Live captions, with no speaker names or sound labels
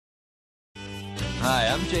Hi,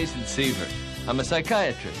 I'm Jason Seaver. I'm a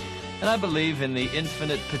psychiatrist, and I believe in the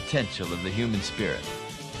infinite potential of the human spirit.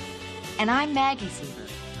 And I'm Maggie Seaver.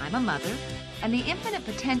 I'm a mother, and the infinite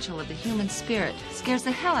potential of the human spirit scares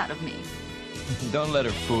the hell out of me. Don't let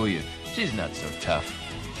her fool you. She's not so tough.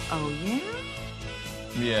 Oh, yeah?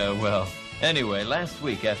 Yeah, well, anyway, last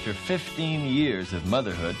week, after 15 years of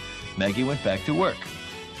motherhood, Maggie went back to work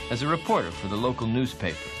as a reporter for the local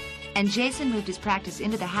newspaper. And Jason moved his practice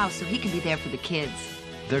into the house so he can be there for the kids.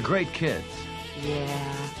 They're great kids.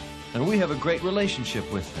 Yeah. And we have a great relationship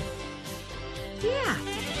with them. Yeah.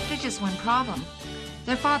 There's just one problem.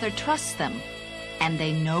 Their father trusts them, and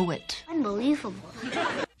they know it. Unbelievable.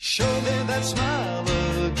 Show me that smile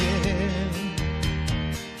again.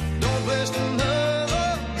 Don't waste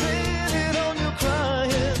another minute on your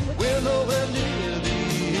crying. We're nowhere near the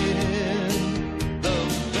end. The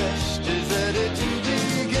best is ready to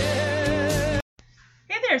begin.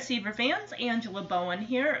 Hey there, Seaver fans. Angela Bowen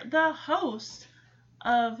here, the host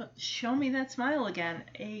of Show Me That Smile Again,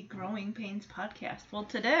 a Growing Pains podcast. Well,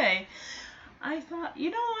 today, I thought, you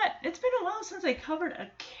know what? It's been a while since I covered a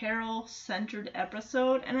Carol-centered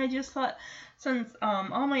episode, and I just thought, since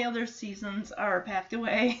all my other seasons are packed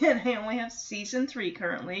away, and I only have season 3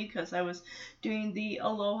 currently, because I was doing the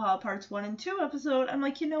Aloha Parts 1 and 2 episode, I'm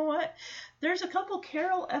like, you know what? There's a couple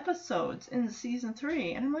Carol episodes in the season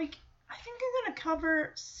 3, and I'm like, I think I'm going to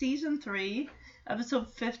cover season 3,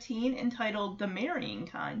 episode 15, entitled The Marrying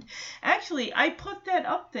Kind. Actually, I put that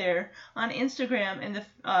up there on Instagram in the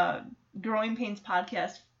Growing Pains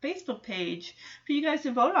podcast Facebook page for you guys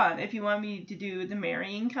to vote on if you want me to do The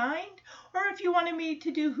Marrying Kind or if you wanted me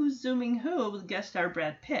to do Who's Zooming Who with guest star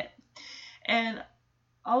Brad Pitt. And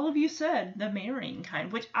all of you said The Marrying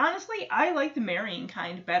Kind, which honestly, I like The Marrying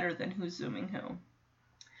Kind better than Who's Zooming Who.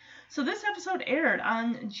 So this episode aired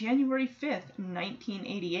on January 5th,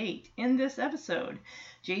 1988. In this episode,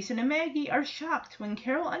 Jason and Maggie are shocked when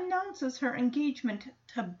Carol announces her engagement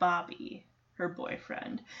to Bobby, her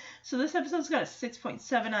boyfriend. So this episode's got a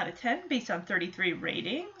 6.7 out of 10 based on 33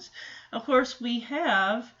 ratings. Of course, we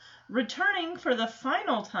have, returning for the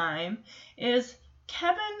final time, is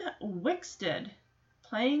Kevin Wickstead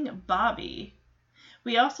playing Bobby.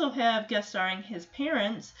 We also have guest starring his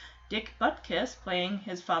parents, Dick Butkus playing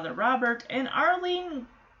his father Robert, and Arlene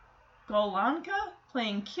Golanka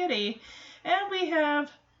playing Kitty, and we have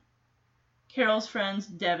Carol's friends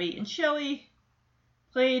Debbie and Shelley,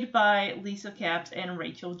 played by Lisa Capps and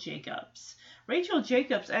Rachel Jacobs. Rachel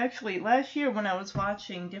Jacobs, actually, last year when I was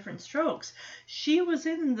watching Different Strokes, she was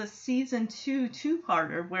in the season 2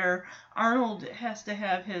 two-parter where Arnold has to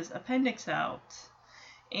have his appendix out.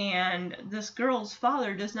 And this girl's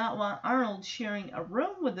father does not want Arnold sharing a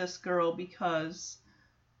room with this girl because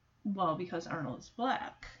Arnold is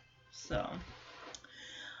black. So,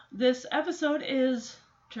 this episode is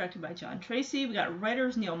directed by John Tracy. We got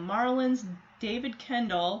writers Neil Marlins, David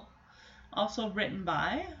Kendall, also written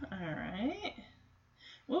by, alright.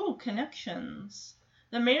 Ooh, connections.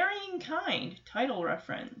 The Marrying Kind, title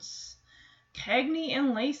reference. Cagney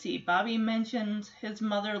and Lacey. Bobby mentions his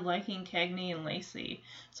mother liking Cagney and Lacey.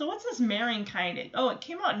 So what's this Marrying Kind? Oh, it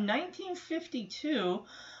came out in 1952.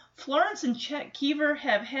 Florence and Chet Keever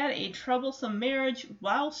have had a troublesome marriage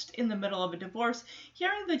whilst in the middle of a divorce.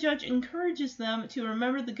 Hearing the judge encourages them to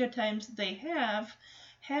remember the good times they have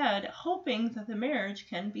had, hoping that the marriage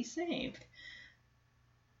can be saved.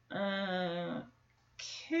 Okay,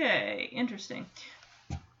 interesting.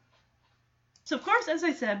 So, of course, as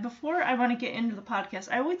I said, before I want to get into the podcast,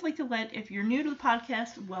 I always like to if you're new to the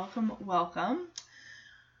podcast, welcome, welcome.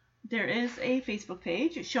 There is a Facebook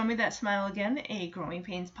page, Show Me That Smile Again, a Growing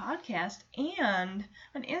Pains podcast, and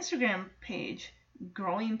an Instagram page,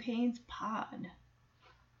 Growing Pains Pod,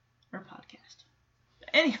 or podcast.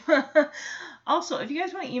 Anyway, also, if you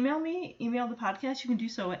guys want to email me, email the podcast, you can do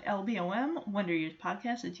so at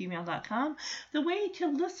lbom@wonderyearspodcast@gmail.com. The way to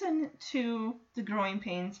listen to the Growing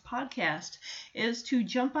Pains podcast is to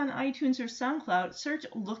jump on iTunes or SoundCloud, search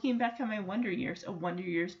Looking Back on My Wonder Years, a Wonder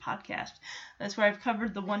Years podcast. That's where I've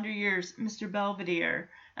covered the Wonder Years Mr. Belvedere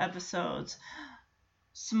episodes.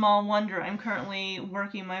 Small Wonder, I'm currently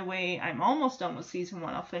working my way, I'm almost done with season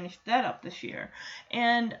 1. I'll finish that up this year.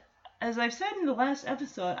 And as I've said in the last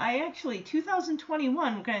episode,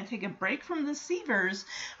 2021, we're going to take a break from the Seavers,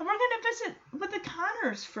 and we're going to visit with the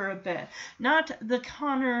Connors for a bit. Not the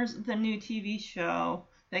Connors, the new TV show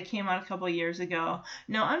that came out a couple years ago.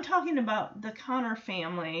 No, I'm talking about the Connor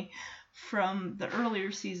family from the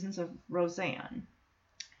earlier seasons of Roseanne.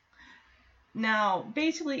 Now,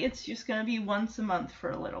 basically, it's just going to be once a month for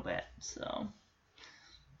a little bit, so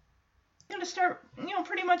I'm going to start,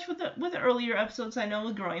 pretty much with the earlier episodes. I know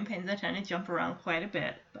with Growing Pains I tend to jump around quite a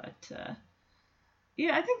bit, but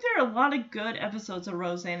yeah, I think there are a lot of good episodes of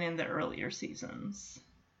Roseanne in the earlier seasons.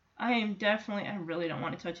 I really don't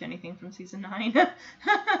want to touch anything from season 9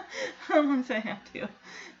 unless I have to,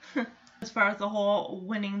 as far as the whole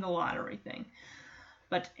winning the lottery thing.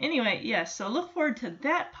 But anyway, yes, so look forward to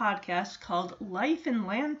that podcast called Life in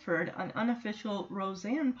Lanford, an unofficial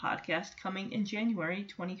Roseanne podcast coming in January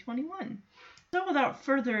 2021. So without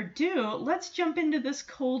further ado, let's jump into this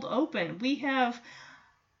cold open. We have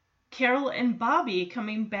Carol and Bobby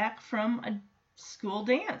coming back from a school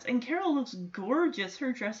dance, and Carol looks gorgeous.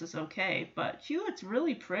 Her dress is okay, but she looks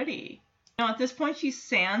really pretty. At this point, she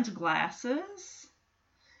sans glasses.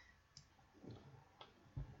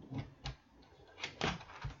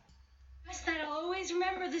 That I'll always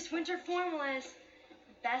remember this winter formal as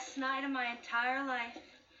the best night of my entire life.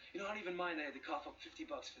 I don't even mind I had to cough up $50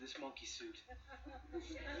 for this monkey suit.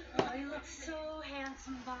 Oh, you look so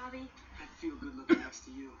handsome, Bobby. I feel good looking next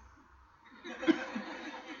to you.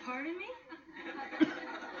 Pardon me?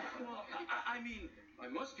 Well, I mean, I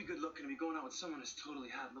must be good looking to be going out with someone as totally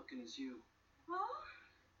hot looking as you. Oh?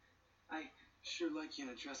 I sure like you in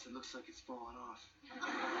a dress that looks like it's falling off.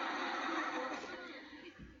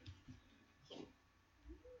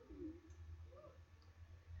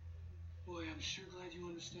 Boy, I'm sure glad you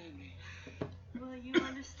understand me. Well, you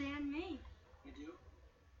understand me. You do?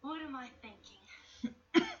 What am I thinking? I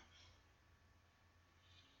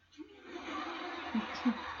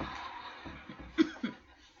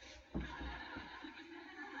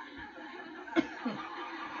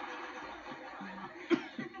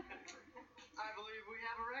believe we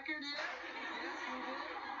have a record here. Yes, we do.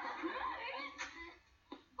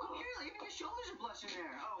 Oh, Carol, even your shoulders are blushing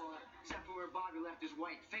there. Oh, except for where Bobby left his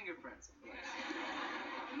white fingerprints.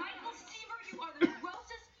 Michael Seaver, you are the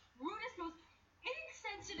grossest, rudest, most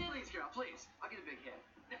insensitive... Please, Carol, please. I'll get a big hit.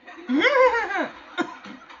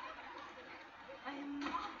 I am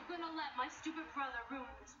not gonna let my stupid brother ruin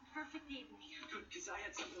this perfect evening. Good, because I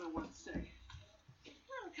had something I wanted to say. A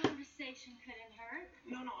little conversation couldn't hurt.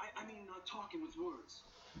 No, I mean talking with words.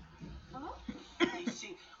 Oh? You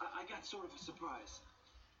see, I got sort of a surprise.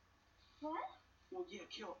 What? Well, yeah,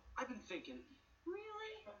 Carol, I've been thinking.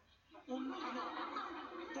 Really? Well, no.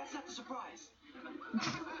 That's not the surprise.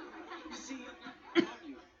 You see, I love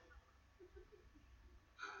you.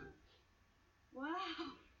 Wow.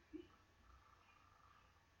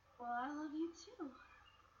 Well, I love you too.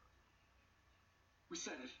 We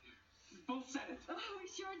said it. We both said it. Oh, we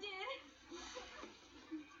sure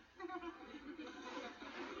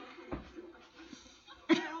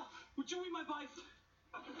did. Carol, would you read my Bible?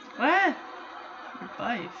 What? Your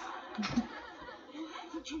wife.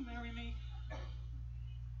 Would you marry me?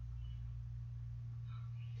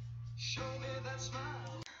 Show me that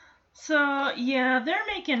smile. So, yeah, they're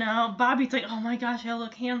making out. Bobby's like, oh my gosh, I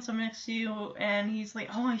look handsome next to you. And he's like,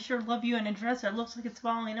 oh, I sure love you in a dress that looks like it's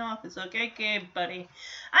falling off. It's like, okay, buddy.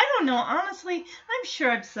 I don't know. Honestly, I'm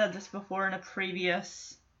sure I've said this before in a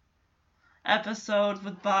previous episode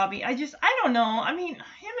with Bobby. I don't know. I mean,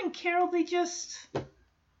 him and Carol, they just...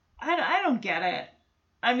 I don't get it.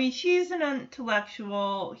 I mean, she's an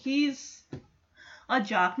intellectual. He's a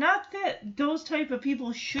jock. Not that those type of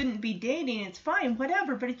people shouldn't be dating. It's fine,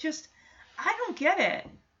 whatever. But it just, I don't get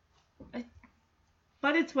it.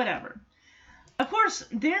 But it's whatever. Of course,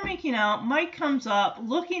 they're making out. Mike comes up,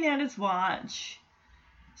 looking at his watch,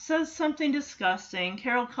 says something disgusting.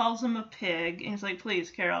 Carol calls him a pig. And he's like,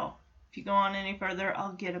 please, Carol, if you go on any further,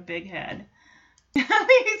 I'll get a big head.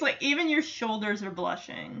 He's like, even your shoulders are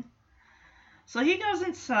blushing. So he goes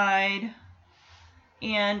inside,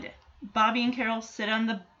 and Bobby and Carol sit on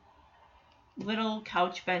the little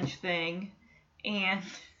couch bench thing, and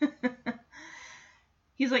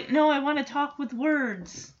he's like, no, I want to talk with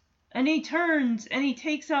words. And he turns, and he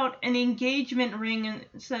takes out an engagement ring and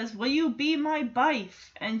says, will you be my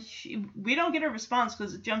wife? And we don't get a response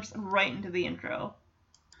because it jumps right into the intro.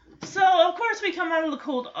 So, of course, we come out of the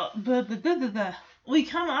cold... We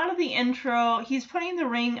come out of the intro. He's putting the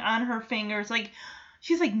ring on her fingers. Like,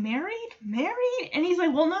 she's like, married? Married? And he's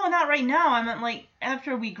like, well, no, not right now. I meant, like,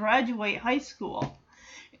 after we graduate high school.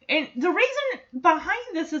 And the reason behind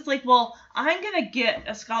this is like, well, I'm going to get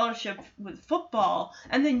a scholarship with football,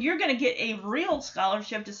 and then you're going to get a real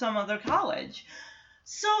scholarship to some other college.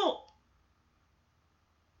 So,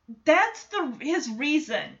 that's his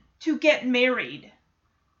reason to get married.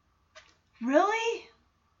 Really?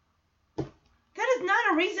 That is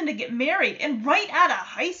not a reason to get married. And right out of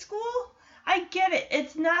high school? I get it.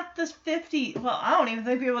 It's not the 50s. Well, I don't even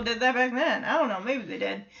think people did that back then. I don't know. Maybe they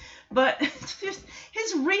did. But it's just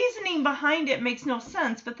his reasoning behind it makes no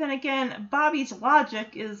sense. But then again, Bobby's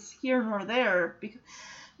logic is here nor there,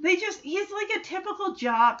 because he's like a typical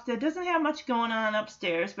jock that doesn't have much going on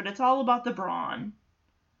upstairs, but it's all about the brawn.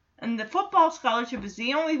 And the football scholarship is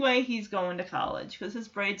the only way he's going to college, because his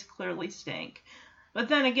braids clearly stink. But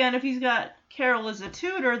then again, if he's got Carol as a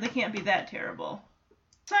tutor, they can't be that terrible.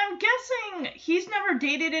 So I'm guessing he's never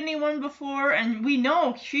dated anyone before, and we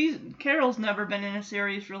know Carol's never been in a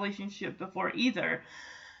serious relationship before either.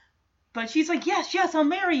 But she's like, yes, I'll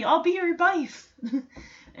marry you. I'll be your wife.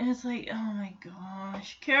 And it's like, oh my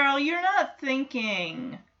gosh. Carol, you're not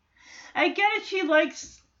thinking. I get it, she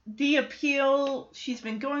likes the appeal. She's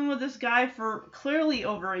been going with this guy for clearly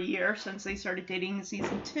over a year since they started dating in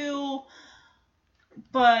season 2.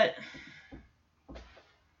 But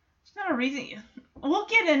it's not a reason. We'll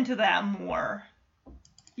get into that more.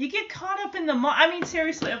 You get caught up in the... I mean,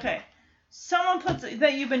 seriously, okay. Someone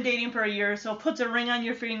that you've been dating for a year or so puts a ring on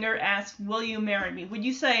your finger, asks, will you marry me? Would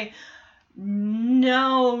you say,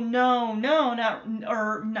 no, not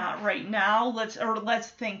right now. Let's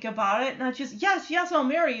think about it. Not just, yes, I'll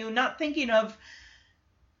marry you. Not thinking of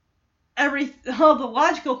all the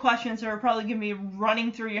logical questions that are probably going to be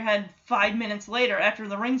running through your head 5 minutes later after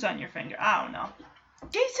the ring's on your finger. I don't know.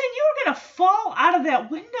 Jason, you were going to fall out of that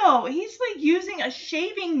window. He's like using a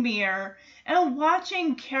shaving mirror and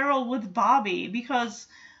watching Carol with Bobby, because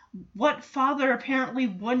what father apparently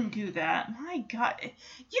wouldn't do that? My God.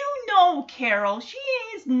 You know Carol. She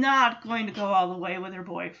is not going to go all the way with her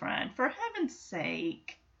boyfriend. For heaven's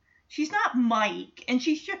sake. She's not Mike. And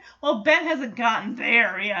she should... Well, Ben hasn't gotten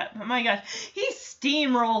there yet. But my gosh. He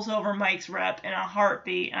steamrolls over Mike's rep in a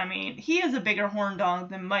heartbeat. I mean, he is a bigger horn dog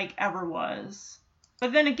than Mike ever was.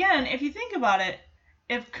 But then again, if you think about it,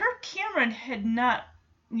 if Kirk Cameron had not,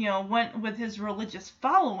 went with his religious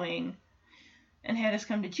following and had his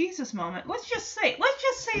come to Jesus moment, let's just say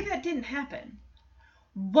that didn't happen.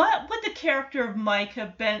 What would the character of Mike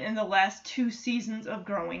have been in the last 2 seasons of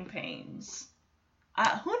Growing Pains?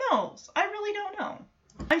 Who knows? I really don't know.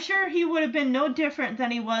 I'm sure he would have been no different than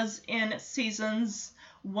he was in seasons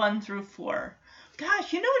 1 through 4.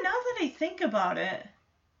 Gosh, now that I think about it,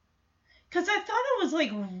 because I thought it was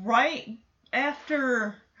like right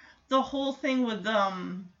after the whole thing with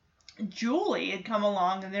Julie had come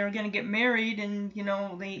along and they were going to get married, and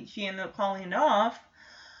she ended up calling it off.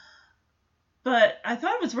 But I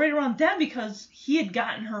thought it was right around then because he had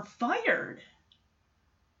gotten her fired.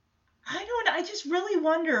 I just really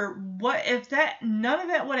wonder what if none of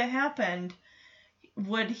that would have happened,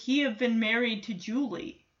 would he have been married to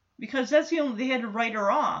Julie? Because that's the only, they had to write her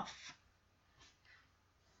off.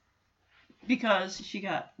 Because she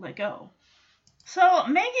got let go. So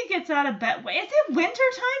Maggie gets out of bed. Is it winter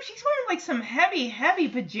time? She's wearing like some heavy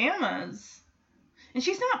pajamas. And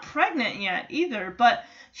she's not pregnant yet either. But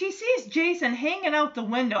she sees Jason hanging out the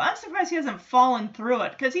window. I'm surprised he hasn't fallen through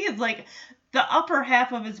it. Because he is like, the upper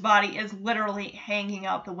half of his body is literally hanging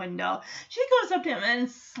out the window. She goes up to him and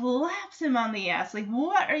slaps him on the ass. Like,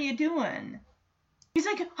 what are you doing? He's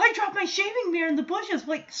like, I dropped my shaving mirror in the bushes.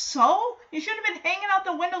 Like, so? You should have been hanging out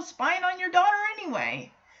the window spying on your daughter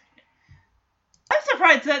anyway. I'm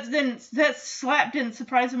surprised that slap didn't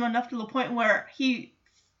surprise him enough to the point where he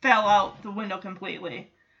fell out the window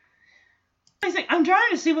completely. He's like, I'm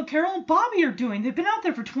trying to see what Carol and Bobby are doing. They've been out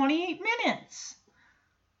there for 28 minutes.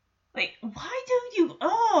 Like, why do you...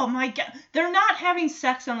 Oh, my God. They're not having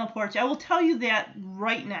sex on the porch. I will tell you that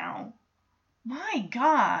right now. My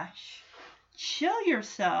gosh. Chill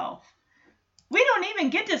yourself. We don't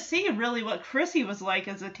even get to see really what Chrissy was like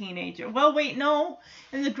as a teenager. Well, wait, no.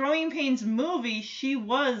 In the Growing Pains movie, she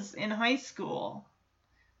was in high school.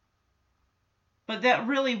 But that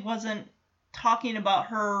really wasn't talking about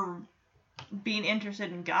her being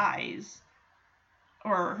interested in guys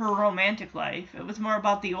or her romantic life. It was more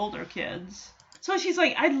about the older kids. So she's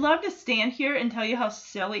like, I'd love to stand here and tell you how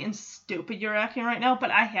silly and stupid you're acting right now,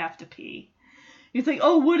 but I have to pee. He's like,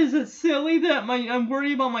 oh, what is it, silly that I'm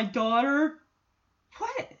worried about my daughter?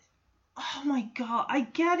 What? Oh my God, I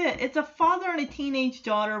get it. It's a father and a teenage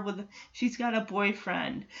daughter she's got a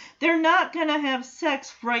boyfriend. They're not gonna have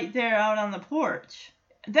sex right there out on the porch.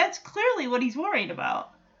 That's clearly what he's worried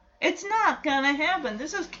about. It's not gonna happen.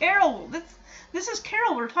 This is Carol. This is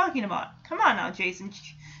Carol we're talking about. Come on now, Jason.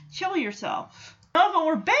 Chill yourself. Now, if it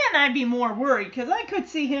were Ben, I'd be more worried, because I could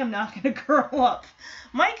see him knocking a girl up.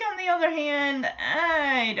 Mike, on the other hand,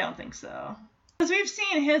 I don't think so. Because we've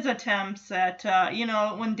seen his attempts at,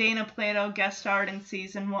 when Dana Plato guest starred in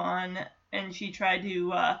season 1, and she tried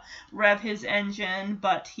to rev his engine,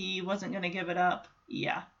 but he wasn't going to give it up.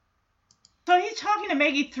 Yeah. So he's talking to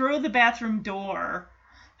Maggie through the bathroom door.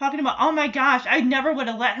 talking about, oh my gosh, I never would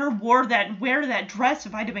have let her wear that dress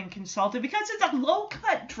if I'd have been consulted, because it's a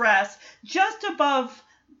low-cut dress just above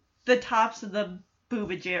the tops of the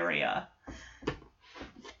boobage area.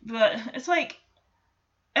 But it's like,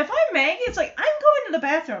 if I'm Maggie, it's like, I'm going to the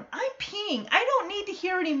bathroom. I'm peeing. I don't need to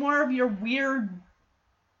hear any more of your weird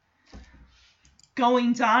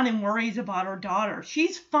goings-on and worries about her daughter.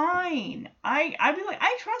 She's fine. I'd be like,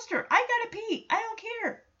 I trust her. I gotta pee. I don't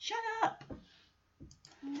care. Shut up.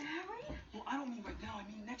 Married? Well, I don't mean right now. I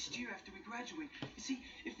mean next year after we graduate. You see,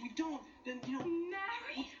 if we don't, then, you know...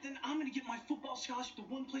 Married? Well, then I'm going to get my football scholarship to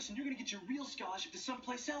one place, and you're going to get your real scholarship to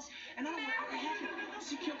someplace else. And I don't want to have it.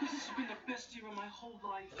 See, Carol, because this has been the best year of my whole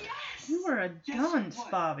life. Yes! You are a Yes, dunce,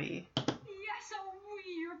 what? Bobby. Yes, a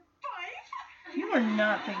weird pipe. You are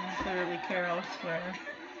not thinking clearly, Carol, I swear.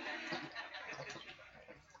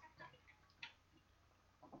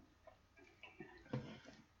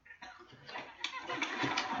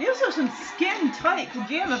 You also have some skin-tight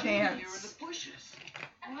pajama Here in pants. the bushes.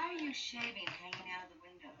 Why are you shaving hanging out of the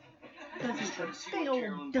window? This is Trying to see a big what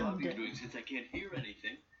Carol old and Bobby are dum-dum. doing since I can't hear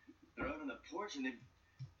anything. They're out on the porch and they've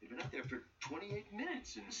been out there for 28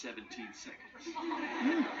 minutes and 17 seconds.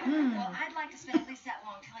 Well, I'd like to spend at least that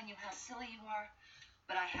long telling you how silly you are,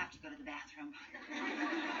 but I have to go to the bathroom.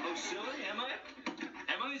 Oh, silly? Am I?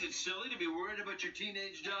 Am I? Is it silly to be worried about your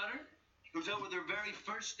teenage daughter? Who's out with her very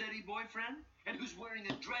first steady boyfriend? And who's wearing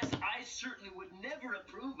a dress I certainly would never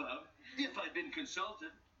approve of if I'd been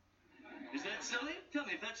consulted? Is that silly? Tell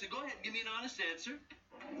me if that's it. Go ahead and give me an honest answer.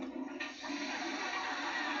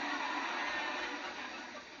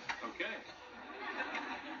 Okay.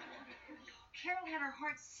 Carol had her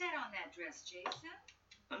heart set on that dress, Jason.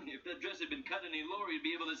 Honey, if that dress had been cut any lower, you'd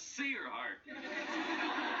be able to see her heart.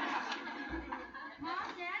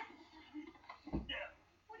 Mom, Dad, Yeah.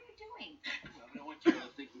 what are you doing? Well, I don't want you to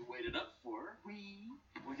think we waited up for her.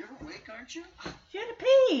 Well, you're awake, aren't you? She had to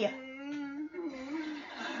pee. Isn't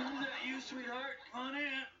that you, sweetheart? Come on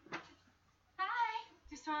in. Hi.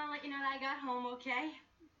 Just want to let you know that I got home okay.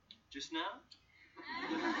 Just now?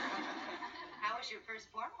 How was your first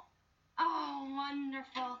formal? Oh,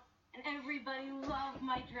 wonderful. And everybody loved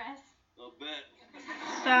my dress. I'll bet.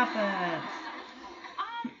 Stop it.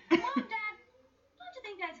 Mom, Dad, don't you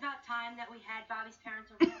think that's about time that we had Bobby's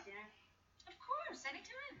parents over for dinner? Of course,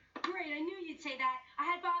 anytime. Great, I knew you'd say that. I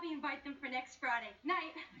had Bobby invite them for next Friday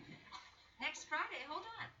night. Next Friday, hold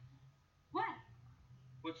on. What?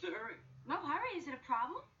 What's the hurry? No hurry. Is it a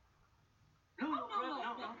problem? No.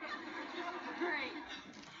 Great.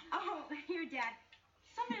 Oh, here, Dad.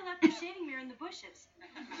 Somebody left their shaving mirror in the bushes.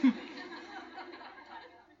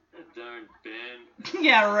 That darn Ben.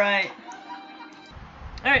 Yeah, right.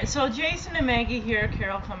 Alright, so Jason and Maggie hear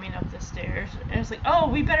Carol coming up the stairs, and it's like, oh,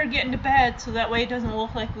 we better get into bed so that way it doesn't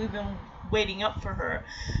look like we've been waiting up for her.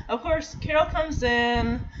 Of course, Carol comes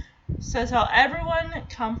in, says how everyone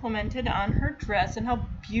complimented on her dress and how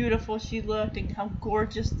beautiful she looked and how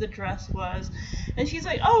gorgeous the dress was. And she's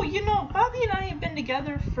like, oh, you know, Bobby and I have been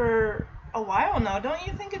together for a while now. Don't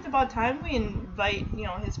you think it's about time we invite, you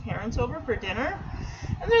know, his parents over for dinner?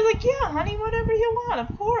 And they're like, yeah, honey, whatever you want,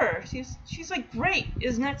 of course. She's like, great,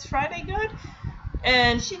 is next Friday good?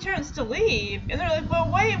 And she turns to leave, and they're like,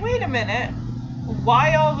 well, wait a minute.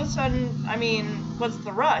 Why all of a sudden, I mean, what's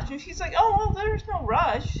the rush? And she's like, oh, well, there's no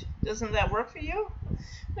rush. Doesn't that work for you?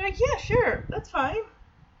 They're like, yeah, sure, that's fine.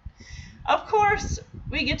 Of course,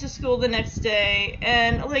 we get to school the next day,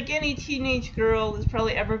 and like any teenage girl that's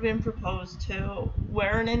probably ever been proposed to,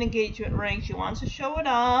 wearing an engagement ring, she wants to show it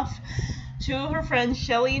off to her friends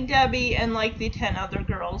Shelly and Debbie and like the 10 other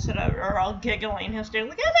girls that are all giggling hysterically,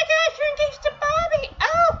 like, oh my gosh, you're engaged to Bobby!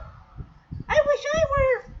 Oh! I wish I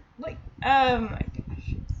were! Like, oh my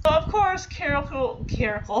gosh. So of course, Carol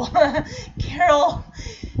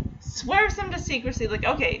swears them to secrecy, like,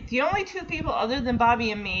 okay, the only 2 people other than Bobby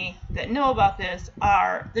and me that know about this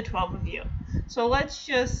are the 12 of you. So let's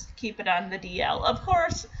just keep it on the DL. Of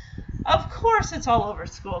course it's all over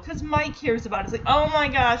school, because Mike hears about it. It's like, oh my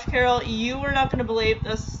gosh, Carol, you are not going to believe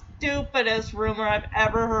the stupidest rumor I've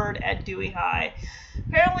ever heard at Dewey High.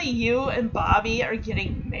 Apparently you and Bobby are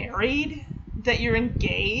getting married, that you're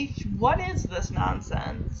engaged. What is this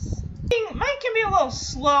nonsense? Mike can be a little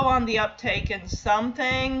slow on the uptake in some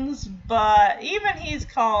things, but even he's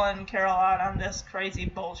calling Carol out on this crazy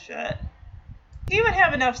bullshit. He would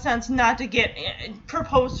have enough sense not to get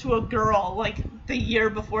proposed to a girl like the year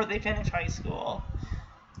before they finish high school.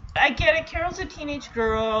 I get it, Carol's a teenage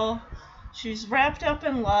girl. She's wrapped up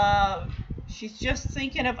in love. She's just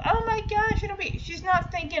thinking of, oh my gosh, she's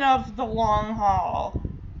not thinking of the long haul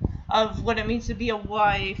of what it means to be a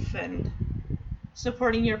wife and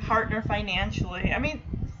supporting your partner financially. I mean,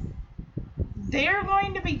 they're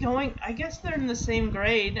going to be going, I guess they're in the same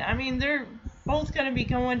grade. I mean, they're both going to be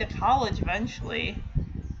going to college eventually.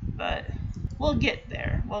 But we'll get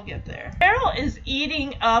there. We'll get there. Carol is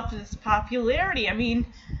eating up this popularity. I mean,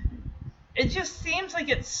 it just seems like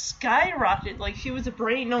it's skyrocketed. Like, she was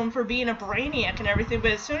known for being a brainiac and everything,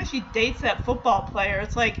 but as soon as she dates that football player,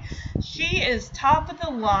 it's like she is top of the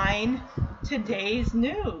line today's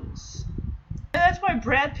news. And that's why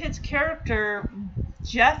Brad Pitt's character,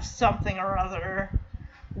 Jeff something or other,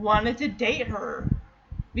 wanted to date her,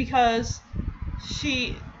 because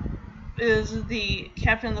she is the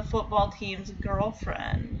captain of the football team's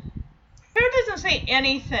girlfriend. Carol doesn't say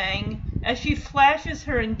anything as she flashes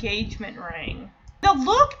her engagement ring. The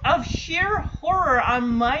look of sheer horror on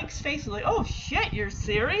Mike's face is like, oh shit, you're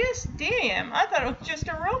serious? Damn, I thought it was just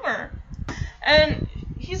a rumor. And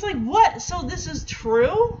he's like, what? So this is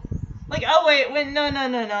true? Like, oh wait, no.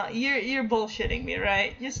 You're bullshitting me,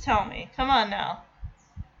 right? Just tell me. Come on now.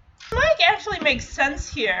 Mike actually makes sense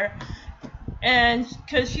here. And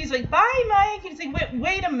because she's like, bye, Mike. And he's like,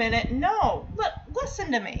 wait a minute. No,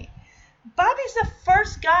 listen to me. Bobby's the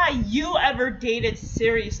first guy you ever dated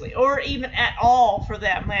seriously, or even at all for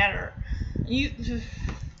that matter.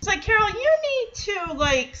 It's like, Carol, you need to,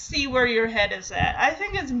 like, see where your head is at. I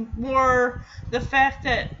think it's more the fact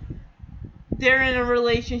that they're in a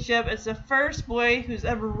relationship. It's the first boy who's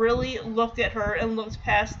ever really looked at her and looked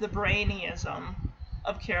past the brainyism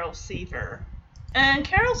of Carol Seaver. And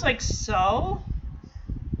Carol's like, so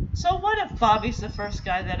what if Bobby's the first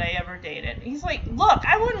guy that I ever dated? He's like, look,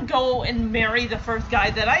 I wouldn't go and marry the first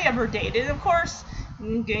guy that I ever dated. Of course,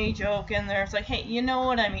 gay joke in there. It's like, hey, you know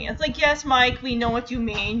what I mean? It's like, yes, Mike, we know what you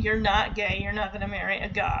mean. You're not gay. You're not going to marry a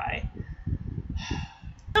guy.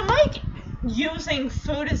 So Mike, using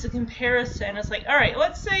food as a comparison, it's like, all right,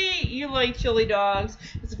 let's say you like chili dogs.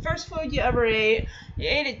 It's the first food you ever ate. You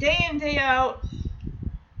ate it day in, day out.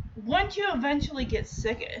 Wouldn't you eventually get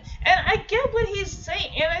sick? And I get what he's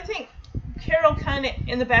saying, and I think Carol kind of,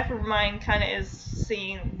 in the back of her mind, kind of is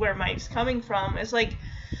seeing where Mike's coming from. It's like,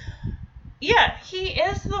 yeah, he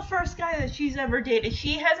is the first guy that she's ever dated.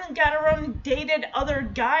 She hasn't got around and dated other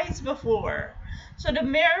guys before. So to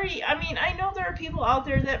marry, I mean, I know there are people out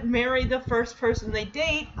there that marry the first person they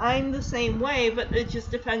date. I'm the same way, but it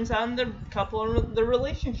just depends on the couple and the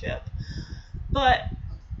relationship. But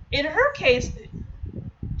in her case,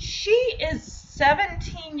 she is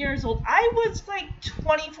 17 years old. I was like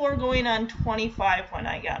 24 going on 25 when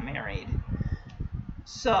I got married.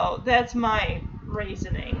 So that's my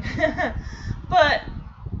reasoning. But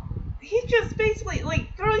he's just basically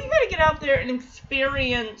like, girl, you gotta get out there and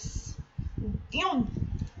experience,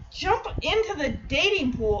 jump into the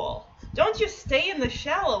dating pool. Don't just stay in the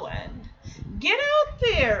shallow end. Get out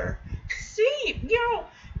there. See,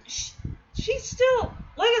 she's still,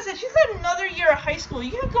 like I said, she's got another year of high school.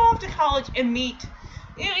 You gotta go off to college and meet,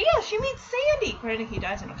 she meets Sandy. Granted, he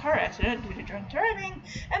dies in a car accident due to drunk driving.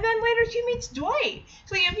 And then later she meets Dwight.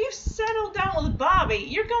 So if you settle down with Bobby,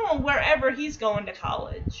 you're going wherever he's going to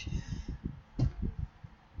college.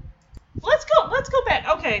 Let's go back.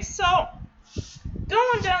 Okay, so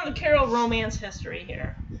going down the Carol romance history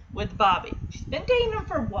here with Bobby. She's been dating him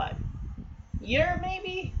for what? A year,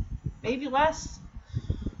 maybe? Maybe less?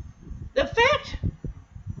 The fact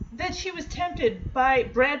that she was tempted by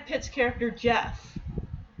Brad Pitt's character Jeff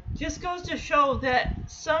just goes to show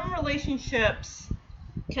that some relationships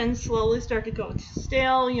can slowly start to go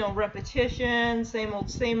stale, repetition, same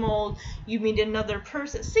old, you meet another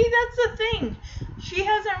person. See, that's the thing. She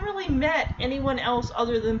hasn't really met anyone else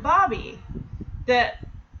other than Bobby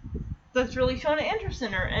that's really shown an interest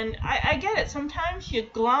in her. And I get it. Sometimes you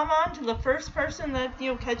glom on to the first person that,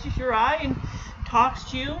 catches your eye and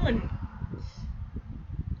talks to you, and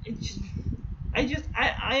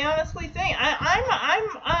I honestly think I'm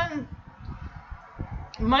on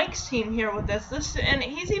Mike's team here with this, and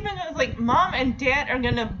he's even like, mom and dad are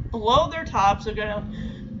gonna blow their tops, they're gonna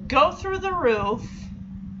go through the roof,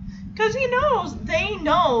 because they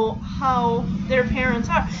know how their parents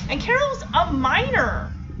are. And Carol's a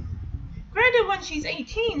minor. Granted, when she's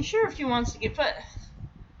 18, sure, if she wants to get, but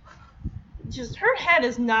just her head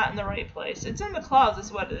is not in the right place. It's in the closet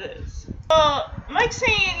is what it is. Mike's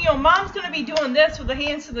saying, mom's going to be doing this with the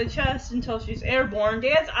hands to the chest until she's airborne.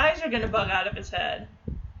 Dad's eyes are going to bug out of his head.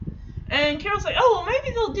 And Carol's like, oh, well,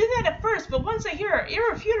 maybe they'll do that at first, but once they hear our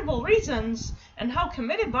irrefutable reasons and how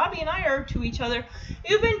committed Bobby and I are to each other,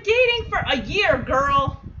 you've been dating for a year,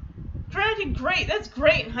 girl. Granted, great. That's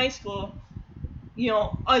great in high school.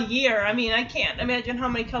 A year. I mean, I can't imagine how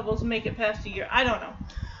many couples make it past a year. I don't know.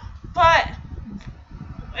 But,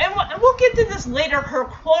 and we'll get to this later, her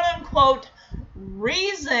quote-unquote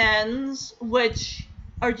reasons, which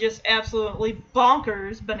are just absolutely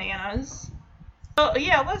bonkers bananas. So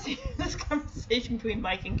yeah, let's hear this conversation between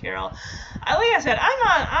Mike and Carol. Like I said,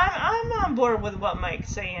 I'm on board with what Mike's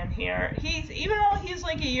saying here. Even though he's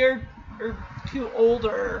like a year or two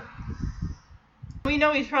older, we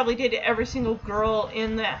know he's probably dated every single girl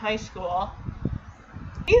in that high school.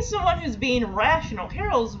 He's the one who's being rational.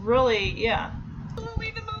 Carol's really, yeah.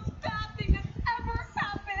 Absolutely the most bad thing that's ever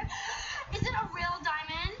happened. Is it a real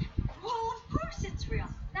diamond? Well, of course it's real.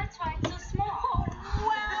 That's why it's so small. Oh,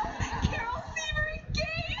 wow. Carol Seaver is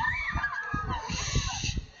gay.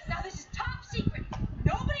 Now this is top secret.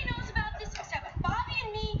 Nobody knows about this except Bobby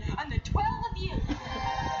and me and the 12 of you.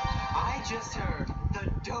 I just heard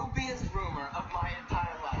the dopiest rumor of my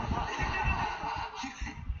entire life.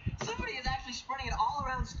 Somebody is actually spreading it all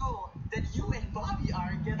around school that you and Bobby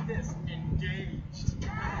are, get this, engaged.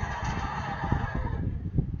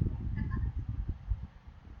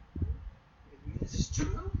 This is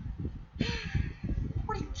true?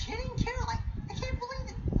 What are you kidding, Carol? I can't believe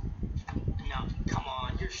it. No, come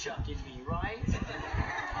on, you're shucking me, right?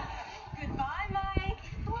 Goodbye, Mike.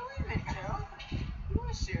 Well, wait a minute, Carol. You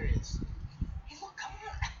are serious. Hey, look, come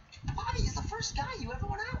on. Bobby is the first guy you ever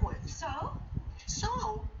went out with. So?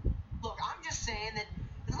 So, look, I'm just saying that,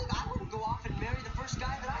 look, I wouldn't go off and marry the first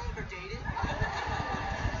guy that I ever dated.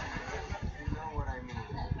 You know what I mean.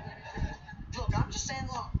 Look, I'm just saying,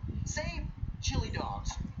 look, say chili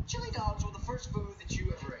dogs. Chili dogs were the first food that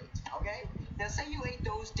you ever ate, okay? Now, say you ate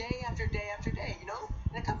those day after day after day, you know?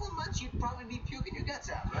 In a couple of months, you'd probably be puking your guts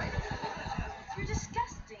out, right? You're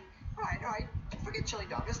disgusting. All right. Forget chili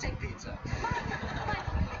dog. Let's take pizza.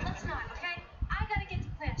 Mike, let's not, okay? I gotta get to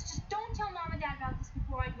class. Just don't tell Mom and Dad about this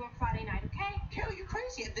before I do on Friday night, okay? Carol, you're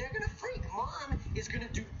crazy. They're gonna freak. Mom is gonna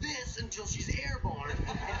do this until she's airborne,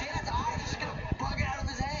 and Dad's eyes are just gonna bug out of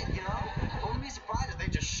his head, you know? I wouldn't be surprised if they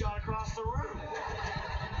just shot across the room.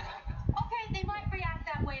 Okay, they might react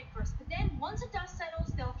that way at first, but then once the dust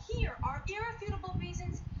settles, they'll hear our irrefutable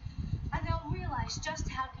reasons, and they'll realize just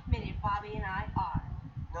how committed Bobby and I are.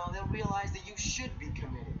 No, they'll realize that you should be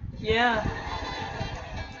committed. Yeah.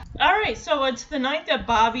 Alright, so it's the night that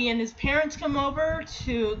Bobby and his parents come over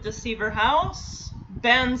to the Seaver house.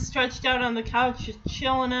 Ben's stretched out on the couch, just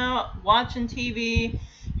chilling out, watching TV.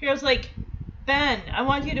 Carol's like, Ben, I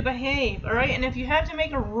want you to behave, alright? And if you have to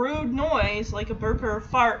make a rude noise, like a burp or a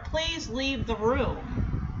fart, please leave the room.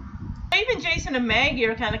 Even Jason and Maggie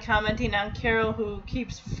are kind of commenting on Carol, who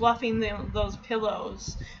keeps fluffing those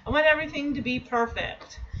pillows. I want everything to be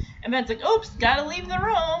perfect. And Ben's like, oops, gotta leave the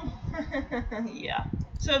room. Yeah.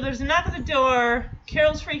 So there's a knock at the door.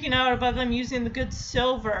 Carol's freaking out about them using the good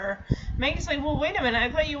silver. Maggie's like, well, wait a minute.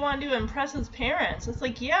 I thought you wanted to impress his parents. It's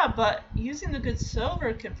like, yeah, but using the good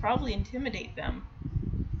silver could probably intimidate them.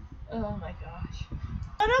 Oh, my gosh.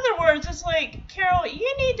 In other words, it's like, Carol,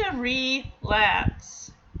 you need to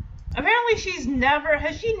relax. Apparently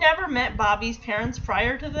has she never met Bobby's parents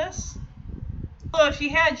prior to this? Well, if she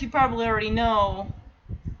had, she'd probably already know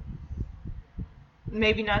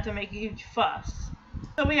maybe not to make a huge fuss.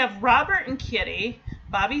 So we have Robert and Kitty,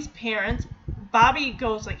 Bobby's parents. Bobby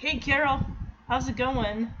goes like, hey, Carol, how's it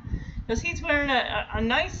going? Because he's wearing a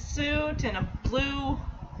nice suit and a blue,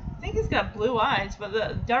 I think he's got blue eyes, but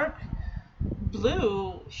the dark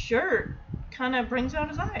blue shirt kind of brings out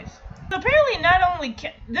his eyes. So apparently not only,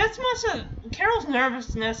 Carol's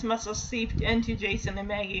nervousness must have seeped into Jason and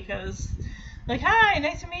Maggie, because, like, hi,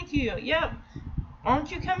 nice to meet you. Yep, why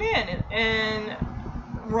don't you come in? And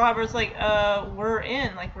Robert's like, we're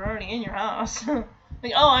in, like, we're already in your house.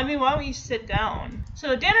 Like, oh, I mean, why don't you sit down?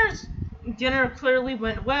 So dinner clearly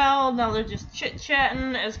went well. Now they're just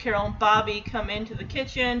chit-chatting as Carol and Bobby come into the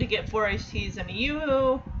kitchen to get 4 iced teas and a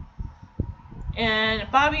yoo-hoo. And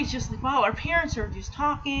Bobby's just like, wow, our parents are just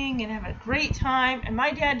talking and having a great time. And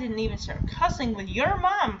my dad didn't even start cussing with your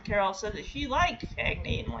mom. Carol said that she liked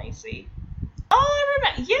Cagney and Lacey. Oh,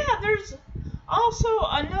 I remember. Yeah, there's also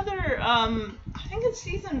another, I think it's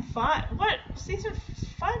season 5. What? Season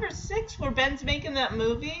 5 or 6 where Ben's making that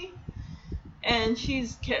movie. And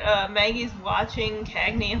Maggie's watching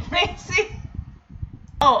Cagney and Lacey.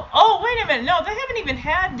 Oh, wait a minute. No, they haven't even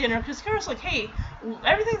had dinner because Carol's like, hey,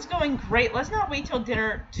 everything's going great. Let's not wait till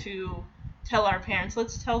dinner to tell our parents.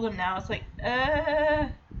 Let's tell them now. It's like,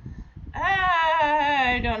 I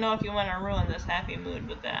don't know if you want to ruin this happy mood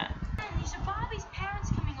with that. These are Bobby's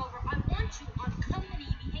parents coming over. I want you on company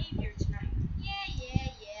behavior tonight. Yeah.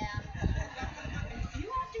 If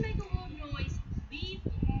you have to make a rude noise, leave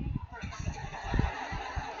home first.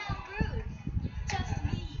 How rude. Just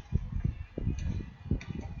leave.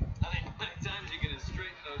 How many times are you gonna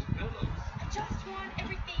straighten those pillows? I just want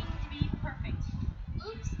everything to be perfect.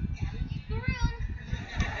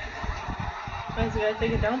 Should I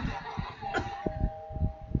take it down?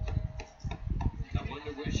 I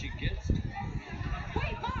wonder where she gets it.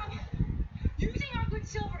 Wait, Mom! Using our good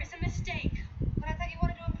silver is a mistake. But I thought you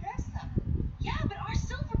wanted to impress them. Yeah, but our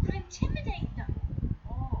silver could intimidate them.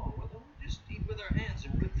 Oh, well, then we'll just eat with our hands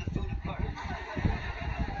and rip the food apart.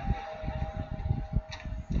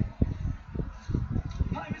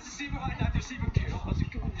 Hi, Mrs. Seaver. Hi, Dr. Seaver. Carol, how's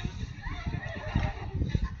it going?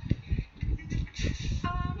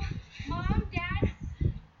 Mom, Dad,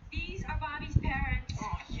 these are Bobby's parents.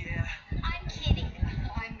 Oh, yeah. I'm kidding.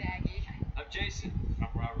 I'm Maggie. I'm Jason. I'm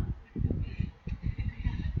Robert.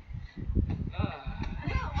 Well,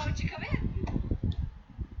 why don't you come in?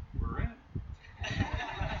 We're in.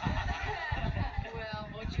 Well,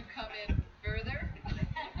 won't you come in further?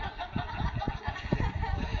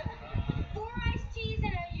 4 iced teas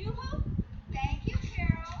and a Yoo-hoo? Thank you,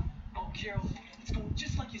 Carol. Oh, Carol, it's going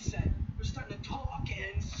just like you said. We're starting to talk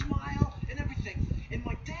and smile and everything. And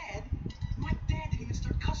my dad didn't even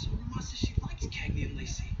start cussing. Mama says she likes Cagney and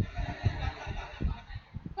Lacey.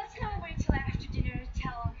 Let's not wait till after dinner to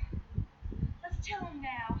tell him. Let's tell him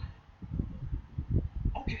now.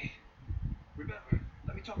 Okay. Remember,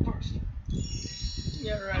 let me talk first.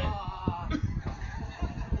 Yeah, right.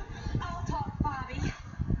 I'll talk, Bobby.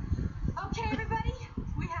 Okay, everybody,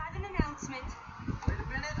 we had an announcement. Wait a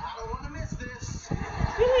minute, I don't want to miss this.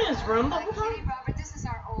 You in his room the I'm whole time? kidding, Robert. This is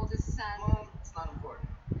our oldest son. Mom, it's not important.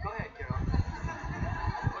 Go ahead, Carol.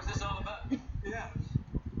 What's this all about? Yeah.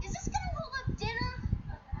 Is this gonna hold up dinner?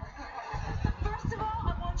 First of all,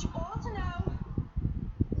 I want you all to know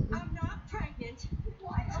I'm not pregnant.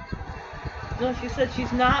 What? No, she said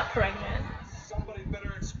she's not pregnant. Somebody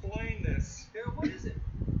better explain this. Carol, what is it?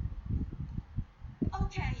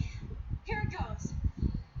 Okay, here it goes.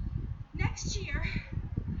 Next year,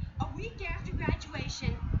 a week after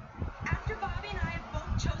graduation, after Bobby and I have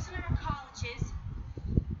both chosen our colleges,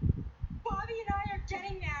 Bobby and I are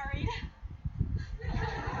getting married.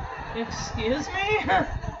 Excuse me?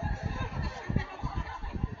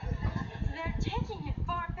 They're taking it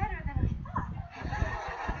far better than I thought.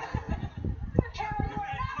 Carol, you're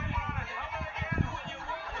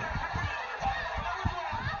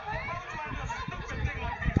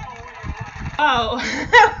Oh.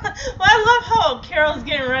 Well, I love how Carol's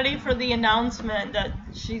getting ready for the announcement that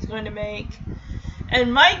she's going to make.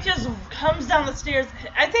 And Mike just comes down the stairs.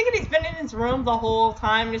 I think he's been in his room the whole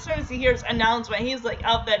time. And as soon as he hears announcement, he's like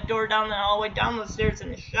out that door, down the hallway, down the stairs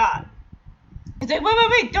in a shot. He's like,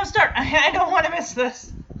 wait, don't start. I don't want to miss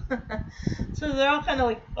this. So they're all kind of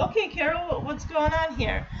like, okay, Carol, what's going on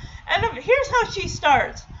here? And here's how she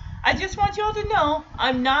starts. I just want you all to know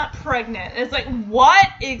I'm not pregnant. It's like, what?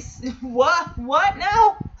 What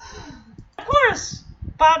now? Of course,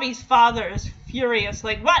 Bobby's father is furious.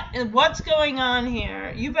 Like, what's going on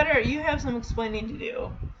here? You have some explaining to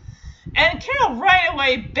do. And Carol right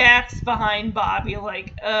away backs behind Bobby,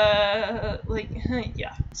 like,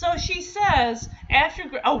 yeah. So she says, after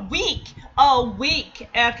a week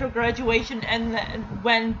after graduation, and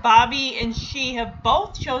when Bobby and she have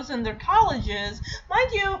both chosen their colleges,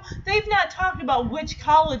 mind you, they've not talked about which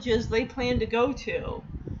colleges they plan to go to.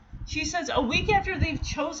 She says a week after they've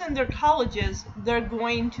chosen their colleges, they're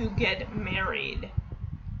going to get married.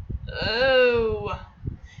 Oh.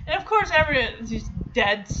 And of course, everyone's just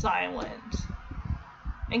dead silent.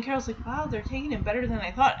 And Carol's like, wow, they're taking it better than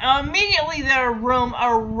I thought. And immediately their room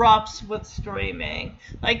erupts with screaming.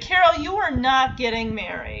 Like, Carol, you are not getting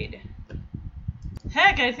married.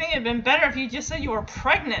 Heck, I think it'd been better if you just said you were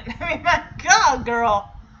pregnant. I mean, my God, girl.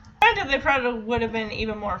 Granted, they probably would have been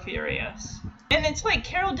even more furious. And it's like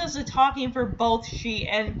Carol does the talking for both she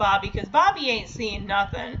and Bobby, because Bobby ain't seeing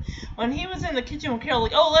nothing. When he was in the kitchen with Carol,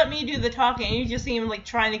 like, oh, let me do the talking, and you just see him, like,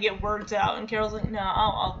 trying to get words out, and Carol's like, no,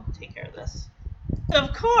 I'll take care of this.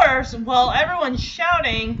 Of course, while everyone's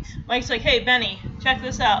shouting, Mike's like, hey, Benny, check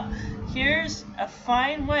this out. Here's a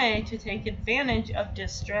fine way to take advantage of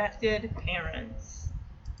distracted parents.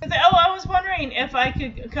 He's like, oh, I was wondering if I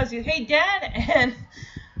could, because, hey, Dad, and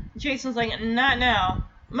Jason's like, not now.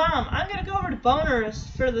 Mom, I'm going to go over to Boner's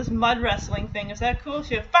for this mud wrestling thing. Is that cool?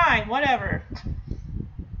 She's like, fine, whatever.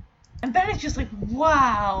 And Ben is just like,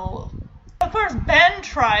 wow. Of course, Ben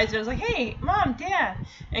tries it. It's like, hey, Mom, Dad.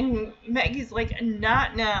 And Maggie's like,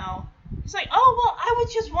 not now. He's like, oh, well, I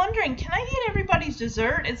was just wondering, can I get everybody's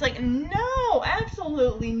dessert? It's like, no,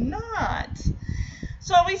 absolutely not.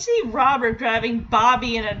 So we see Robert grabbing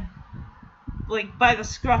Bobby in a, like, by the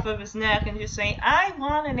scruff of his neck and just saying, I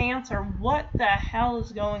want an answer. What the hell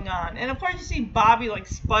is going on? And of course you see Bobby, like,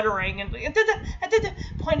 sputtering and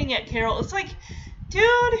pointing at Carol. It's like,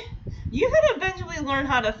 dude, you could eventually learn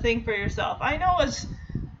how to think for yourself. I know as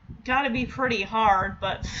gotta be pretty hard,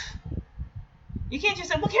 but you can't just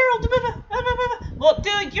say, well, Carol, well,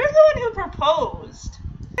 dude, you're the one who proposed.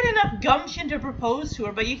 You had enough gumption to propose to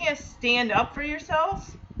her, but you can't stand up for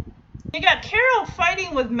yourself. You got Carol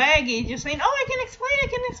fighting with Maggie, just saying, oh, I can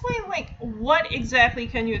explain. Like, what exactly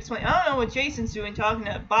can you explain? I don't know what Jason's doing talking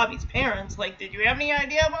to Bobby's parents. Like, did you have any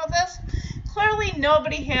idea about this? Clearly,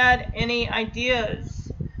 nobody had any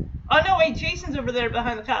ideas. Oh, no, wait, Jason's over there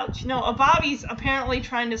behind the couch. No, Bobby's apparently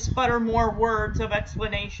trying to sputter more words of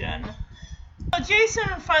explanation. So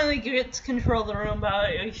Jason finally gets control of the room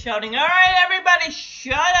by shouting, all right, everybody,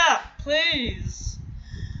 shut up, please.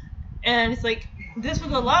 And it's like, this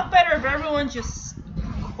was a lot better if everyone just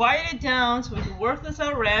quieted down so we could work this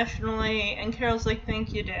out rationally. And Carol's like,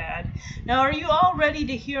 thank you, Dad. Now, are you all ready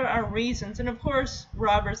to hear our reasons? And of course,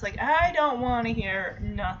 Robert's like, I don't want to hear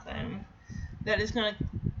nothing that is going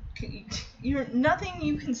to, nothing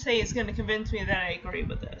you can say is going to convince me that I agree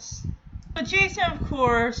with this. But Jason, of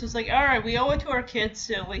course, was like, all right, we owe it to our kids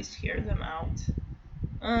to at least hear them out.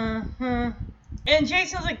 And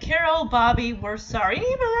Jason's like, Carol, Bobby, we're sorry. And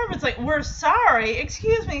even Robert's like, we're sorry?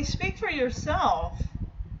 Excuse me, speak for yourself.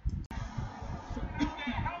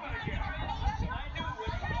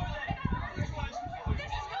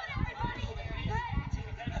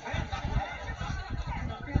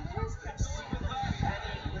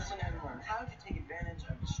 Listen, everyone, how did you take advantage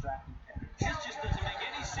of distracting parents? This just doesn't make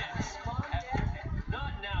any sense. Mom, Dad?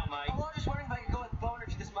 Not now, Mike. Oh, I'm just wondering if I could go with Boner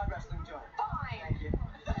to this mud wrestling joint. Fine. Thank you.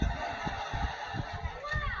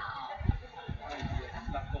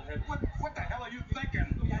 What the hell are you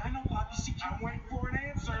thinking? Yeah, I know, Pop. You see, I'm waiting for an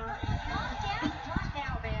answer. Mom, Dad, not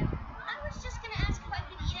now, man. I was just gonna ask if I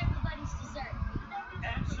could eat everybody's dessert.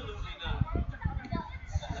 Absolutely not.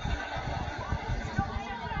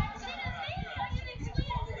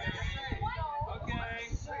 Okay.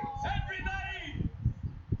 Everybody!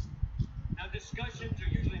 Now, discussions are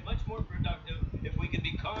usually much more productive if we can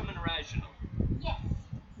be calm and rational. Yes.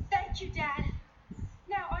 Thank you, Dad.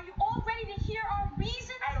 Now, are you all ready to hear our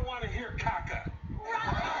reasons? I don't want to hear caca.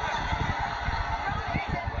 Robert,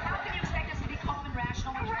 how can you expect us to be calm and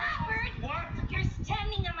rational when Robert! What? You're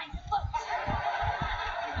standing on my foot.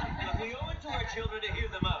 Look, we owe it to our children to hear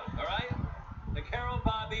them out, all right? Now, Carol,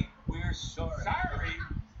 Bobby, we're sorry. Sorry?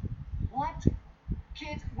 What?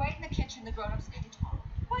 Kids, wait in the kitchen. The grown-ups need to talk.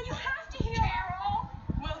 Well, you have to hear. Carol!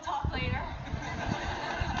 We'll talk later.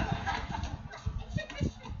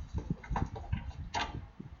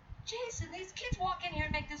 Jason, these kids walk in here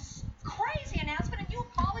and make this crazy announcement, and you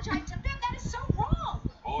apologize to them. That is so wrong.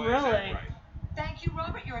 Boy, Really? is that right. Thank you,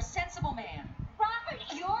 Robert. You're a sensible man. Robert,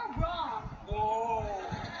 you're wrong. Whoa.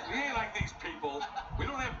 We ain't like these people. We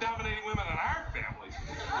don't have dominating women in our families.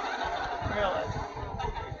 Really?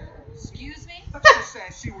 Excuse me? Let's just say I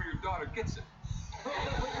see where your daughter gets it.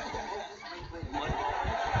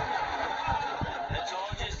 Let's all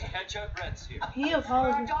just catch our breaths here. He Our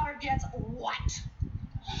apologized. daughter gets what?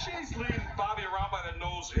 She's leading Bobby around by the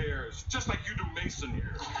nose hairs, just like you do Mason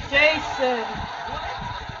here. Jason.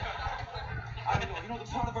 I don't know. You know, the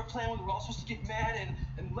part of our plan where we're all supposed to get mad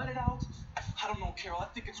and let it out? I don't know, Carol. I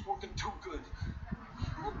think it's working too good.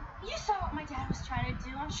 Well, you saw what my dad was trying to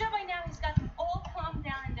do. I'm sure by now he's got them all calmed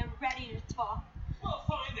down and they're ready to talk. Well,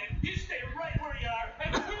 fine then. You stay right where you are,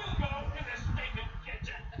 and we'll go to the stinking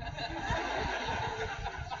kitchen.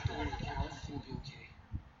 Don't worry, Carol. Everything will be okay.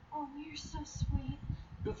 Oh, you're so sweet.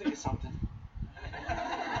 You'll think of something.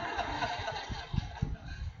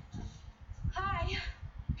 Hi.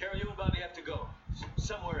 Carol, you and Bobby have to go.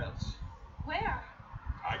 Somewhere else. Where?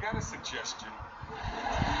 I got a suggestion.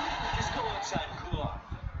 Just go outside and cool off.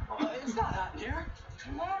 It's not hot in here.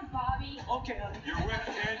 Come on, Bobby. Okay, honey. You're whipped,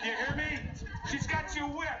 kid. You hear me? She's got you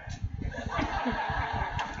whipped.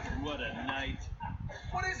 What a night.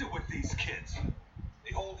 What is it with these kids?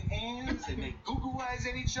 They hold hands, they make goo-goo eyes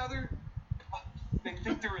at each other. They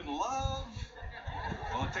think they're in love.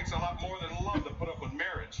 Well, it takes a lot more than love to put up with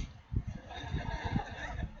marriage.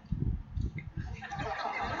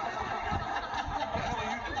 What the hell are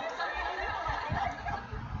you doing?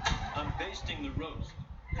 I'm basting the roast.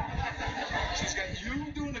 She's got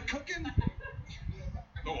you doing the cooking?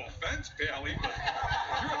 No offense, Pally, but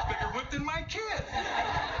you're a bigger whip than my kid.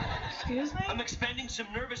 Excuse me? I'm expending some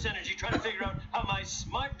nervous energy trying to figure out how my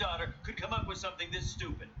smart daughter could come up with something this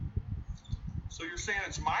stupid. So you're saying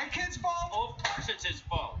it's my kid's fault? Oh, of course it's his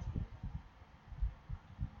fault.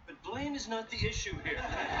 But blame is not the issue here.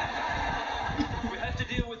 We have to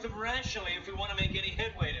deal with them rationally if we want to make any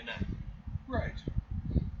headway tonight. Right.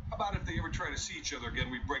 How about if they ever try to see each other again,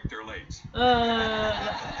 we break their legs?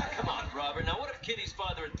 Come on, Robert. Now, what if Kitty's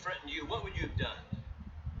father had threatened you? What would you have done?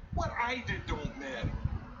 What I did don't matter.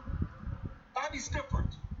 Bobby's different.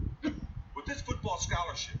 With this football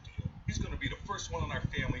scholarship deal, he's going to be the first one in our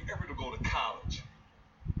family ever to go to college.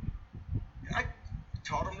 I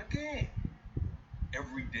taught him the game.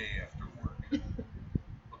 Every day after work.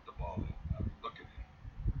 Put the ball in. Bobby, look at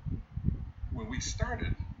him. When we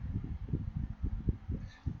started, it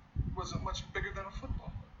wasn't much bigger than a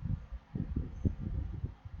football.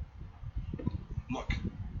 Look,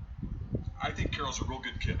 I think Carol's a real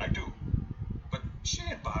good kid. I do. But she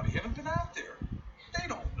and Bobby haven't been out there. They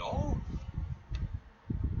don't know.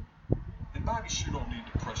 And Bobby sure don't need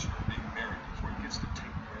the pressure of being married before he gets to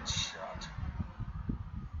take that shot.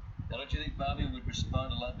 Now, don't you think Bobby would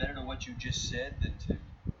respond a lot better to what you just said than to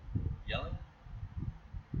yelling?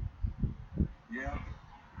 Yeah.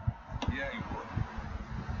 Yeah, he would.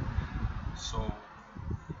 So, will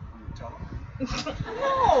you tell him?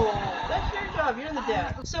 No, that's your job. You're the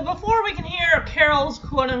dad. So before we can hear Carol's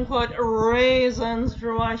quote-unquote reasons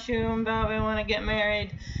for why she and Bobby want to get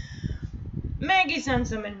married, Maggie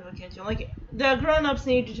sends them into the kitchen. Like, the grown-ups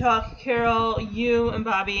need to talk. Carol, you and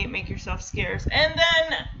Bobby make yourself scarce. And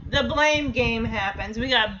then the blame game happens. We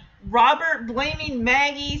got Robert blaming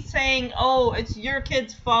Maggie, saying, oh, it's your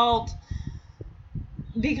kid's fault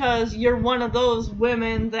because you're one of those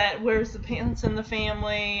women that wears the pants in the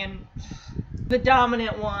family and the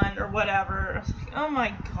dominant one or whatever. Oh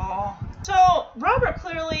my god. So Robert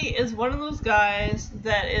clearly is one of those guys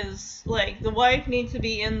that is like, the wife needs to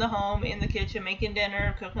be in the home, in the kitchen, making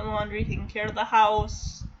dinner, cooking laundry, taking care of the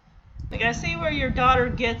house. Like, I see where your daughter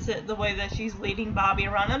gets it, the way that she's leading Bobby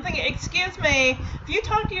around. I'm thinking, excuse me, if you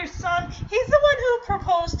talk to your son, he's the one who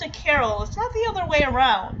proposed to Carol. It's not the other way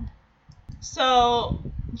around. So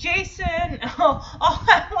Jason,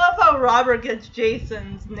 I love how Robert gets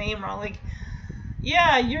Jason's name wrong. Like,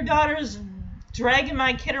 yeah, your daughter's dragging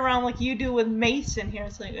my kid around like you do with Mason here.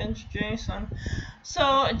 It's like, it's Jason.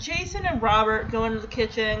 So Jason and Robert go into the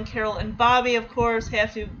kitchen. Carol and Bobby, of course,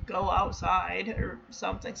 have to go outside or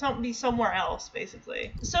something. Be somewhere else,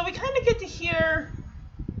 basically. So we kind of get to hear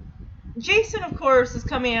Jason, of course, is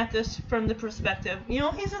coming at this from the perspective,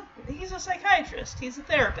 he's a psychiatrist. He's a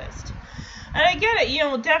therapist. And I get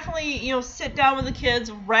it, definitely, sit down with the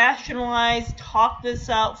kids, rationalize, talk this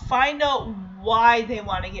out, find out why they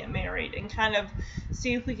want to get married, and kind of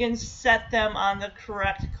see if we can set them on the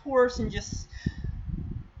correct course. And just,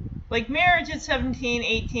 like, marriage at 17,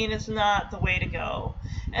 18 is not the way to go.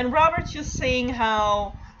 And Robert's just saying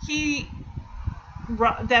how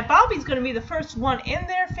that Bobby's going to be the first one in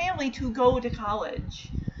their family to go to college.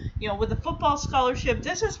 With a football scholarship,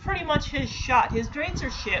 this is pretty much his shot. His grades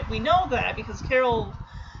are shit. We know that because Carol,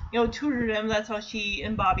 tutored him. That's how she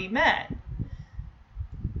and Bobby met.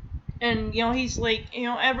 And, he's like,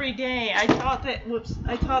 every day I taught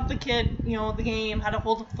the kid, the game, how to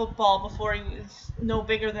hold a football before he was no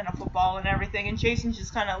bigger than a football and everything. And Jason's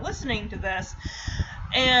just kind of listening to this.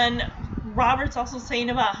 And Robert's also saying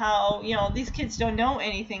about how, these kids don't know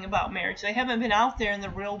anything about marriage. They haven't been out there in the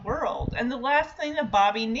real world. And the last thing that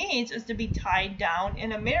Bobby needs is to be tied down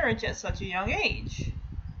in a marriage at such a young age.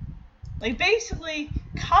 Like, basically,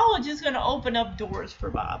 college is going to open up doors for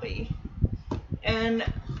Bobby. And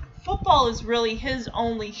football is really his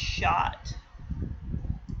only shot.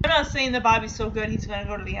 I'm not saying that Bobby's so good he's going to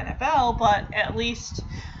go to the NFL, but at least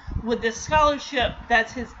with this scholarship,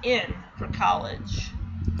 that's his in for college.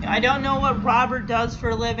 I don't know what Robert does for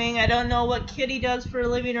a living. I don't know what Kitty does for a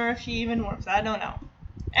living, or if she even works. I don't know.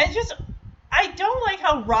 And I don't like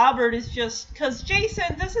how Robert is because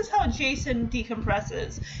Jason, this is how Jason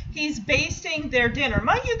decompresses. He's basting their dinner.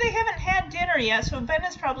 Mind you, they haven't had dinner yet, so Ben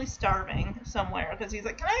is probably starving somewhere, because he's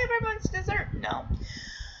like, can I have everyone's dessert? No.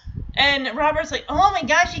 And Robert's like, oh my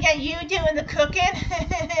gosh, you got you doing the cooking?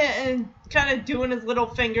 And kind of doing his little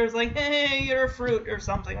fingers like, hey, you're a fruit, or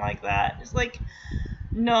something like that. It's like,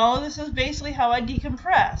 no, this is basically how I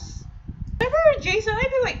decompress. If I were Jason, I'd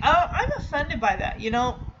be like, I'm offended by that,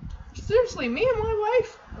 Seriously, me and my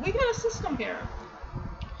wife, we got a system here.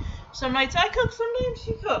 Some nights I cook, sometimes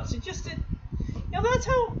she cooks. That's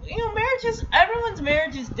how, everyone's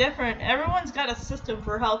marriage is different. Everyone's got a system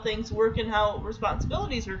for how things work and how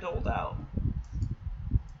responsibilities are doled out.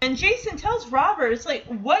 And Jason tells Robert, it's like,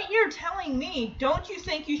 what you're telling me, don't you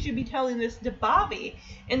think you should be telling this to Bobby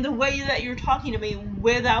in the way that you're talking to me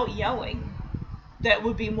without yelling? That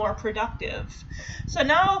would be more productive. So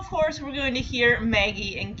now, of course, we're going to hear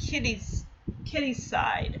Maggie and Kitty's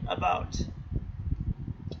side about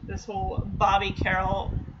this whole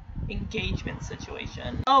Bobby-Carol engagement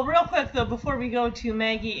situation. Oh, real quick, though, before we go to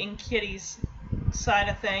Maggie and Kitty's side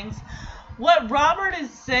of things, what Robert is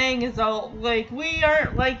saying is, like, we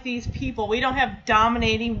aren't like these people. We don't have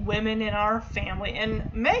dominating women in our family.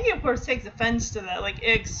 And Maggie, of course, takes offense to that. Like,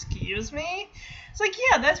 excuse me? It's like,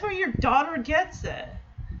 yeah, that's where your daughter gets it.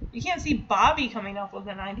 You can't see Bobby coming up with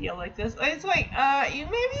an idea like this. It's like, maybe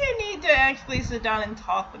you need to actually sit down and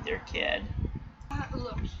talk with your kid.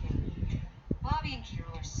 Look, Bobby and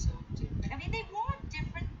Carol are so different. I mean, they want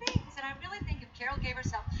different things, and I really think if Carol gave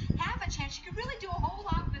herself half a chance, she could really do a whole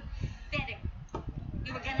lot with better.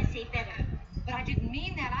 You were gonna say better, but I didn't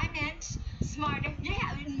mean that. I meant smarter.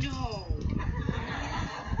 Yeah, no.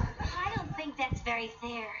 I don't think that's very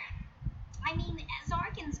fair. I mean, as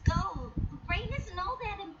organs go, brain isn't all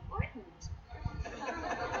that important.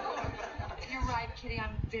 You're right, Kitty.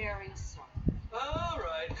 I'm very sorry. All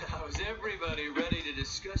right, now is everybody ready to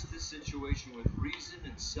discuss this situation with reason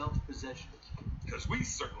and self-possession? Because we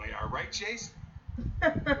certainly are, right, Chase?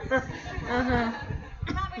 Robert,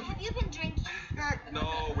 have you been drinking? Heck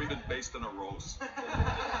no, we've been basting a roast.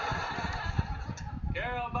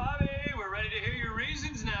 Carol, Bobby, we're ready to hear your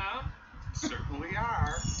reasons now. Certainly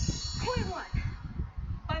are. Point one.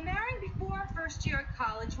 By marrying before our first year at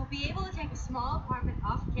college, we'll be able to take a small apartment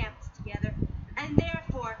off campus together and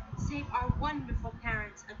therefore save our wonderful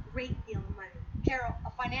parents a great deal of money. Carol,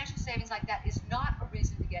 a financial savings like that is not a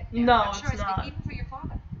reason to get married. No, I'm it's sure it's not. big even for your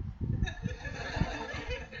father.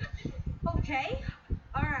 Okay?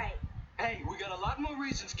 All right. Hey, we got a lot more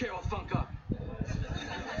reasons, Carol Funk Up.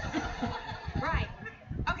 Right.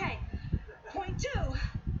 Okay. Point two.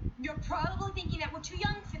 You're probably thinking that we're too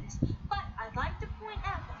young for this, but I'd like to point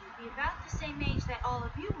out that we'd be about the same age that all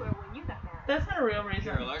of you were when you got married. That's not a real reason.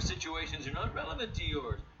 Carol, our situations are not relevant to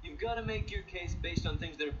yours. You've got to make your case based on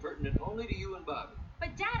things that are pertinent only to you and Bobby.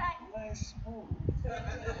 But Dad, Nice move.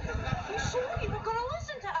 you sure you were gonna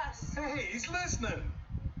listen to us? Hey, he's listening.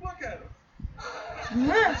 Look at him.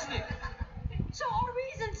 Listening. So our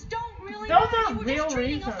reasons don't really Those matter. are You were real just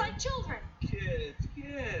treating us reasons. like children.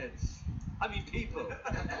 Kids. I mean people.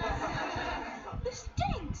 This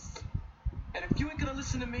stinks. And if you ain't gonna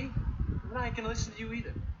listen to me, then I ain't gonna listen to you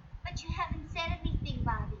either. But you haven't said anything,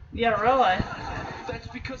 Bobby. Yeah, really. That's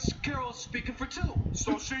because Carol's speaking for two.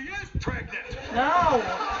 So she is pregnant. No.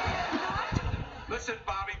 Listen,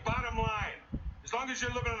 Bobby, bottom line. As long as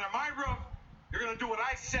you're living under my roof, you're going to do what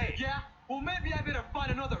I say. Yeah? Well, maybe I better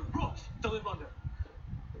find another roof to live under.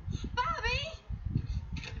 Bobby!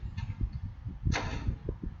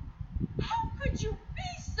 How could you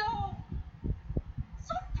be so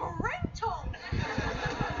parental?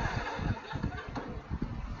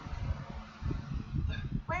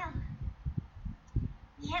 Well,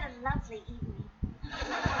 we had a lovely evening.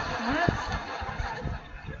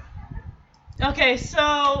 Okay,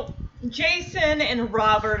 so Jason and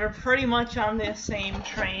Robert are pretty much on the same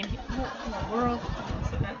train. What in the world?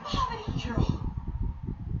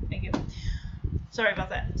 Thank you. Sorry about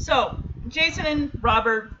that. So, Jason and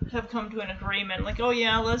Robert have come to an agreement. Like, oh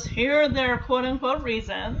yeah, let's hear their quote-unquote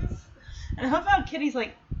reasons. And how about Kitty's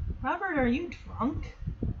like, Robert, are you drunk?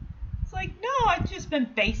 It's like, no, I've just been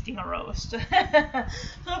basting a roast. So,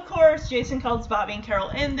 of course, Jason calls Bobby and Carol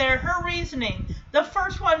in there. Her reasoning, the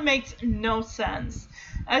first one makes no sense.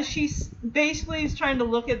 As she basically is trying to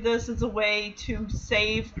look at this as a way to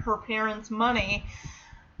save her parents' money,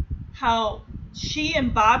 how she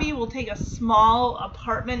and Bobby will take a small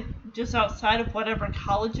apartment just outside of whatever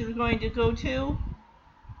college they're going to go to.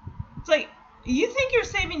 It's like, you think you're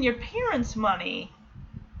saving your parents' money,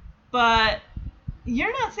 but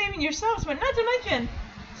you're not saving yourselves, but not to mention,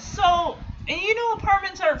 so, and you know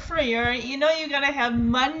apartments aren't free, or you know you gotta have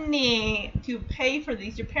money to pay for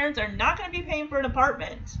these. Your parents are not gonna be paying for an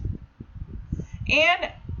apartment.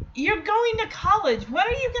 And you're going to college. When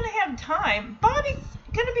are you gonna have time? Bobby's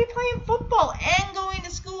gonna be playing football and going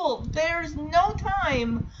to school. There's no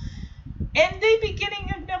time. And they'd be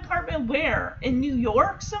getting an apartment where? In New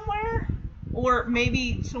York somewhere? Or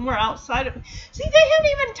maybe somewhere outside of... See, they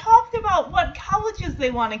haven't even talked about what colleges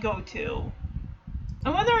they want to go to.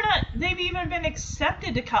 And whether or not they've even been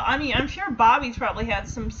accepted to college. I mean, I'm sure Bobby's probably had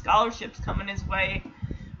some scholarships coming his way,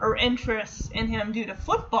 or interests in him due to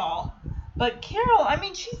football. But Carol, I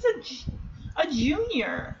mean, she's a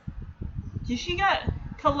junior. She got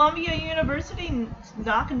Columbia University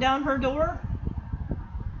knocking down her door?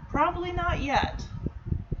 Probably not yet.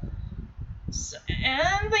 So,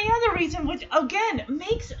 and the other reason, which again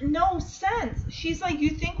makes no sense, she's like, you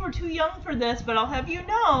think we're too young for this, but I'll have you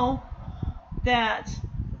know that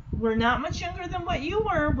we're not much younger than what you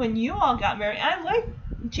were when you all got married. I like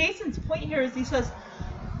Jason's point here is he says,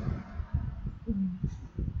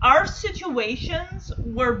 our situations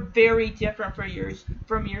were very different from yours.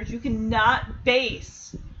 You cannot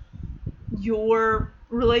base your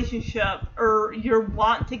relationship or your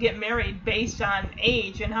want to get married based on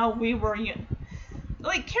age and how we were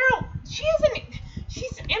like Carol, she's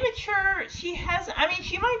immature, she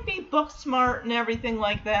might be book smart and everything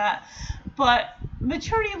like that, but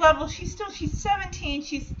maturity level, she's 17,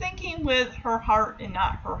 she's thinking with her heart and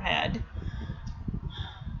not her head.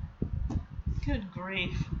 Good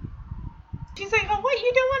grief. She's like, oh, what,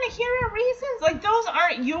 you don't want to hear our reasons? Like, those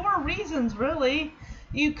aren't your reasons, really.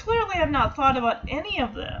 You clearly have not thought about any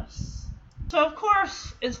of this. So, of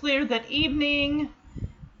course, it's later that evening.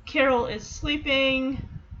 Carol is sleeping.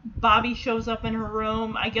 Bobby shows up in her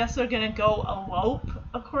room. I guess they're going to go elope,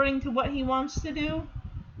 according to what he wants to do.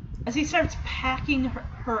 As he starts packing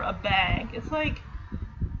her a bag. It's like,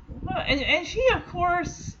 and she, of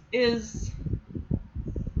course, is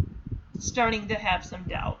starting to have some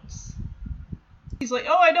doubts. He's like,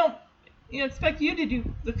 oh, I don't expect you to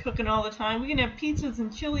do the cooking all the time. We can have pizzas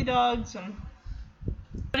and chili dogs.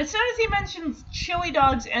 But as soon as he mentions chili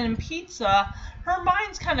dogs and pizza, her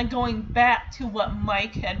mind's kind of going back to what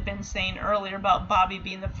Mike had been saying earlier about Bobby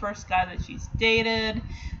being the first guy that she's dated.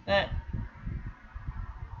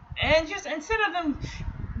 And just instead of them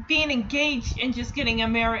being engaged and just getting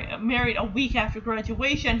married a week after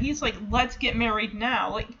graduation, he's like, let's get married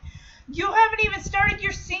now. Like, you haven't even started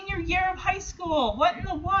your senior year of high school. What in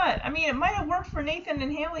the what? I mean, it might have worked for Nathan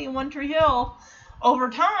and Haley in One Tree Hill over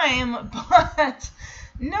time, but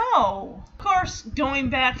no. Of course, going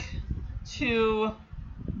back to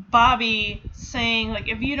Bobby saying, like,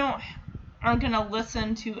 if you aren't going to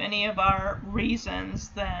listen to any of our reasons,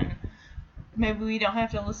 then maybe we don't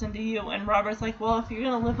have to listen to you. And Robert's like, well, if you're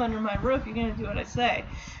going to live under my roof, you're going to do what I say.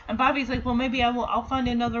 And Bobby's like, well, maybe I'll find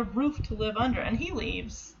another roof to live under. And he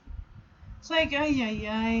leaves. It's like,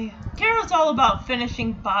 ay. Carol's all about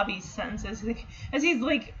finishing Bobby's sentences. As he's,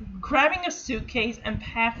 like, grabbing a suitcase and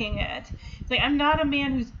packing it. It's like, I'm not a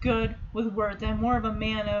man who's good with words. I'm more of a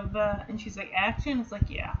man of, and she's like, action? It's like,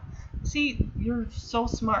 yeah. See, you're so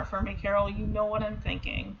smart for me, Carol. You know what I'm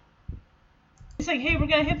thinking. He's like, hey, we're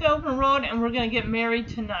going to hit the open road and we're going to get married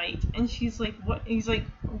tonight. And she's like, what? He's like,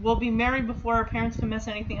 we'll be married before our parents can mess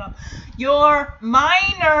anything up. You're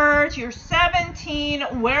minors. You're 17.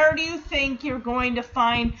 Where do you think you're going to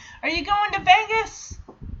find? Are you going to Vegas?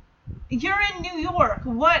 You're in New York.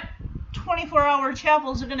 What 24-hour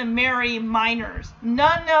chapels are going to marry minors?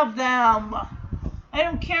 None of them. I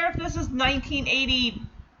don't care if this is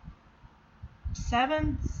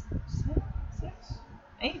 1987, 6,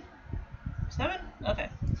 8. 7? Okay.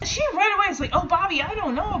 She right away is like, oh, Bobby, I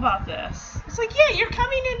don't know about this. It's like, yeah, you're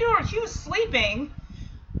coming into her. She was sleeping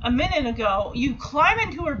a minute ago. You climb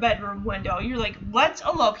into her bedroom window. You're like, let's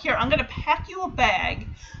elope. Here, I'm going to pack you a bag.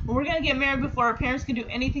 And we're going to get married before our parents can do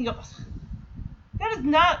anything else. That is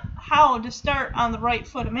not how to start on the right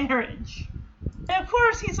foot of marriage. And of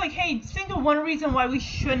course, he's like, hey, think of one reason why we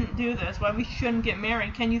shouldn't do this, why we shouldn't get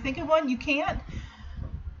married. Can you think of one? You can't?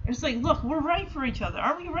 It's like, look, we're right for each other.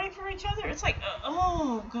 Aren't we right for each other? It's like,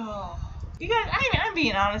 oh, God. You guys, I'm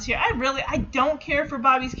being honest here. I don't care for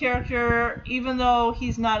Bobby's character, even though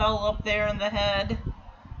he's not all up there in the head.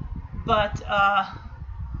 But,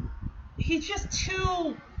 he's just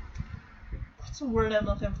too, what's the word I'm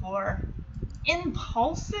looking for?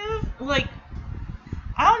 Impulsive? Like,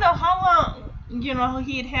 I don't know how long,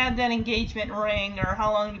 he'd had that engagement ring, or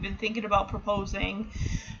how long he'd been thinking about proposing.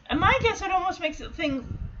 And my guess, it almost makes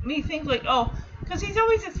me think like, oh, because he's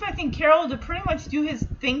always expecting Carol to pretty much do his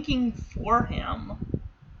thinking for him.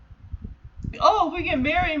 Oh, if we get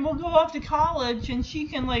married, we'll go off to college, and she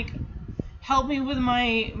can, like, help me with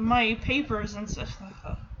my papers and stuff like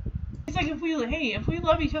that. He's like, if we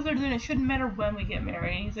love each other, then it shouldn't matter when we get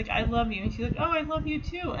married. And he's like, I love you. And she's like, oh, I love you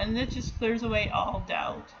too. And that just clears away all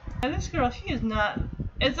doubt. And this girl, she is not...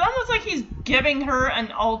 It's almost like he's giving her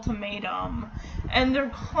an ultimatum. And they're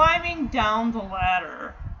climbing down the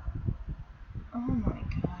ladder. Oh my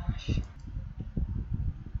gosh.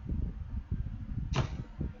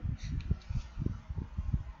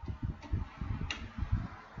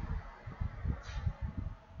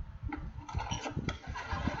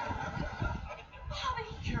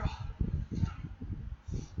 Carol.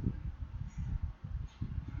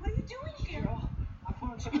 What are you doing here? Carol, I've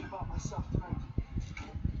learned something about myself tonight.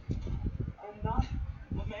 I'm not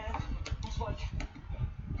the man who's like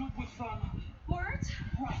good with Words?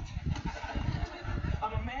 right.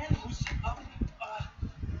 I'm a man who's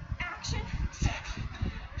Action? exactly.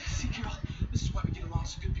 See, Carol, this is why we get along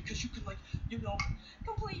so good, because you can, like,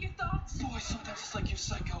 Complete your thoughts? boy, sometimes it's like you're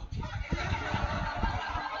psycho.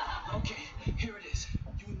 Okay, here it is.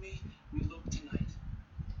 You and me, we elope tonight.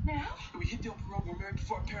 Now? We hit the open road, we're married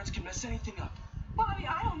before our parents can mess anything up. Bobby,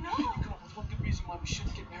 I don't know. You come up with one good reason why we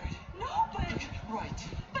shouldn't get married. No, but... Right.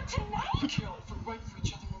 But tonight? Carol, if we're right for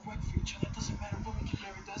each other, we're right for each other. It doesn't matter when we get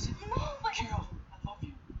married, does it? No, but... Carol, I love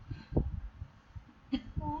you.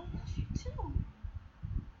 Oh, I love you too.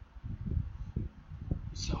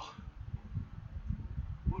 So,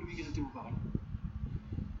 what are we gonna do about it?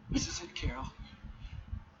 This is it, Carol.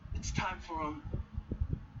 It's time for,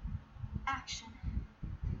 Action.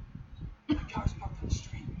 My car's parked on the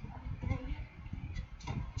street.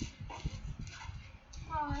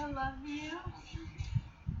 Oh, I love you.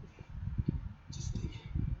 Just think,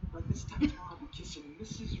 like this time tomorrow, we're kissing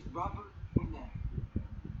Mrs. Robert Burnett.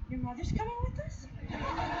 Your mother's coming with us? You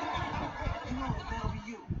know that that'll be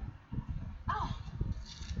you. Oh.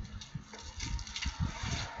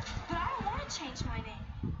 But I don't want to change my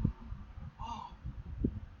name. Oh,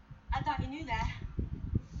 I thought you knew that.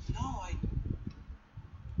 no, It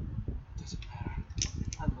doesn't matter.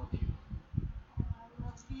 I love you. I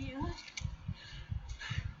love you.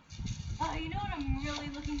 Oh, you know what I'm really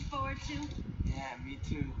looking forward to? Yeah, me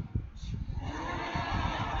too.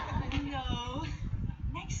 No.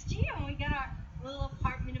 Next year when we get our little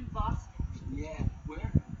apartment in Boston. Yeah,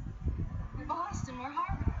 where? Boston, where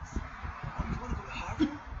Harvard is. Oh, you want to go to Harvard?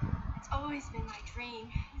 It's always been my dream.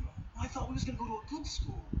 I thought we was gonna go to a good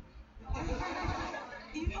school.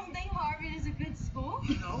 You don't think Harvard is a good school?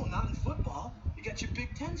 No, not in football. You got your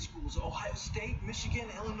Big Ten schools: Ohio State, Michigan,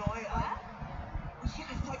 Illinois. What? Yeah,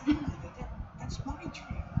 I thought you knew that. That's my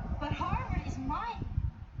dream. But Harvard is mine.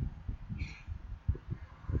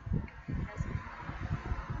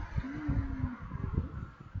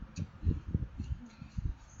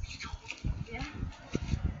 Yeah.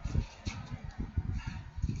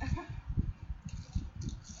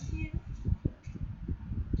 You.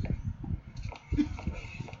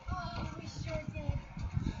 Oh, we sure did.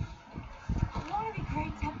 I want to be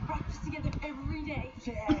great to have breakfast together every day.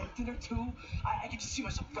 Yeah, dinner too. I can just see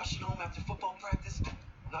myself rushing home after football practice.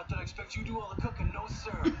 Not that I expect you to do all the cooking, no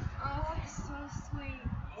sir. Oh, that's so sweet.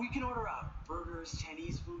 We can order out burgers,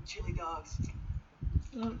 Chinese food, chili dogs.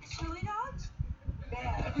 Chili dogs?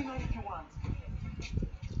 Yeah, every night if you want.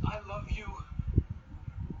 I love you.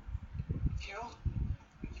 Carol,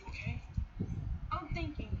 you okay? I'm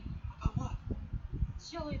thinking. About what?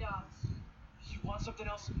 Chili dogs. You want something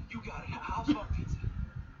else? You got it. How's about pizza?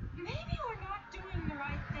 Maybe we're not doing the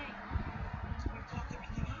right thing. So we've talked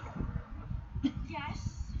everything out.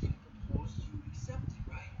 Yes. Proposed, you accepted,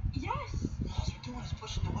 right? Yes. All we're doing is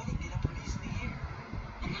pushing the wedding date up a piece in the year.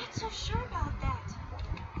 I'm not so sure about that.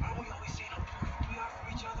 Aren't we always saying how perfect we are for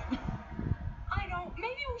each other? I know.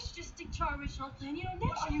 Maybe we should just stick to our original plan. You know, What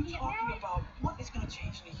next are year you we get talking married. about? What is going to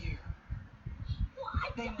change in a year? Well,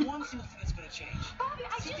 Name one single thing that's going to change. Bobby,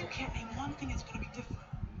 I See, just... you can't name one thing that's going to be different.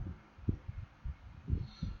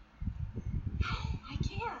 No, I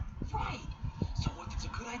can't. Right. So if it's a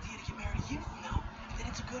good idea to get married a year from now, then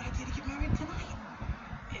it's a good idea to get married tonight.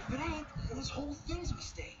 If it ain't, then this whole thing's a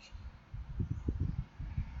mistake.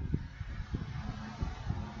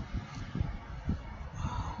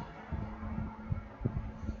 Wow.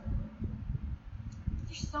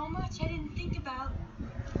 There's so much I didn't think about.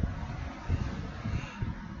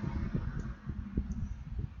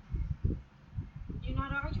 You're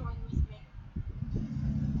not arguing with me.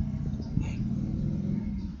 Hey.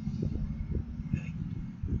 Hey.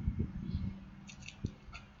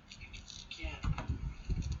 Can't.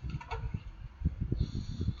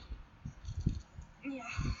 Yeah.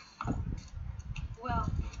 Well,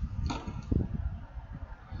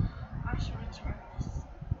 I should return this.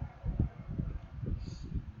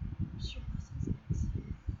 Sure, this is nice.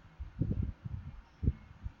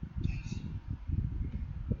 Thanks.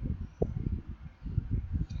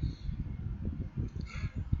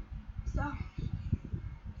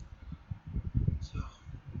 So,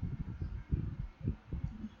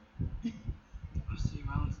 I'll see you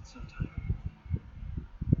around sometime.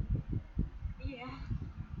 yeah.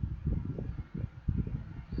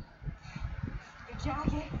 Your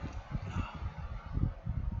jacket?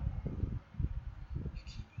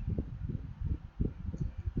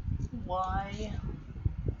 Why?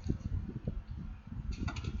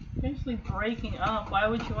 Basically breaking up. Why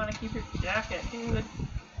would you want to keep your jacket, dude?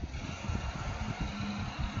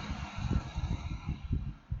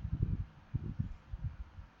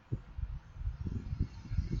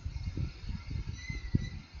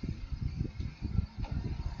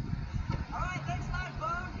 Alright, thanks a lot,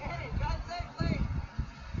 phone. Hey, drive safely.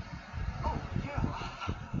 Oh, Carol,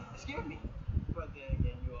 you scared me. But then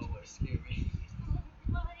again, you always scare me.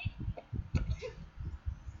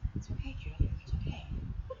 It's okay, Carol. It's okay.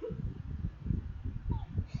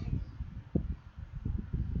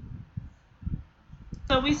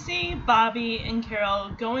 So we see Bobby and Carol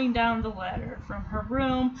going down the ladder from her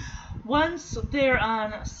room. Once they're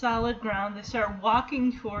on solid ground, they start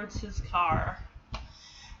walking towards his car.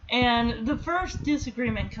 And the first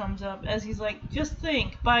disagreement comes up as he's like, just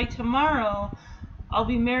think, by tomorrow, I'll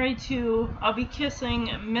be kissing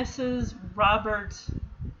Mrs. Robert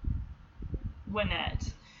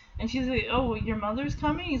Winnett. And she's like, oh, your mother's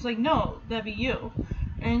coming? He's like, no, that'd be you.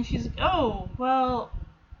 And she's like, oh, well,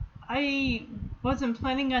 I wasn't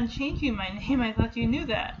planning on changing my name. I thought you knew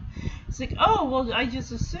that. It's like, oh, well, I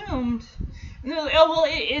just assumed. And they're like, oh, well,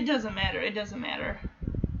 it doesn't matter. It doesn't matter.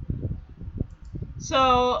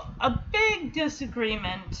 So a big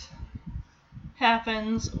disagreement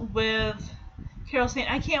happens with Carol saying,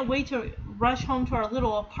 I can't wait to rush home to our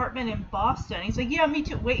little apartment in Boston. He's like, yeah, me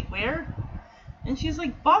too. Wait, where? And she's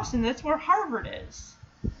like, Boston, that's where Harvard is.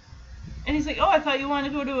 And he's like, oh, I thought you wanted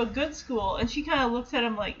to go to a good school. And she kind of looks at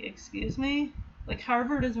him like, excuse me? Like,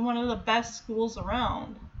 Harvard is one of the best schools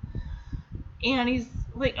around. And he's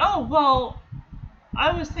like, oh, well,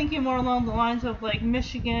 I was thinking more along the lines of, like,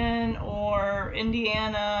 Michigan or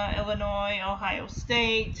Indiana, Illinois, Ohio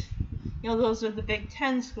State. You know, those are the Big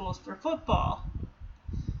Ten schools for football.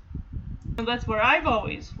 And that's where I've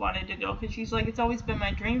always wanted to go, because she's like, it's always been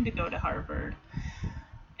my dream to go to Harvard.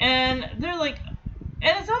 And they're like,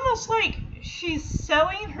 and it's almost like she's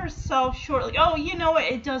selling herself short. Like, oh, you know what?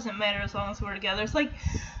 It doesn't matter as long as we're together. It's like,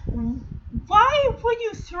 why would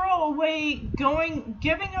you throw away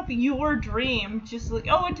giving up your dream? Just like,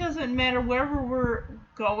 oh, it doesn't matter wherever we're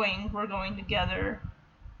going together.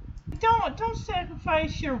 Don't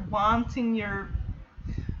sacrifice your wants and your.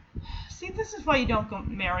 See, this is why you don't get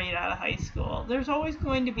married out of high school. There's always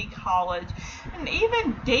going to be college, and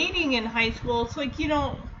even dating in high school. It's like,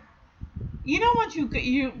 once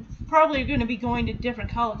you probably are going to be going to different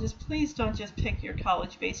colleges, please don't just pick your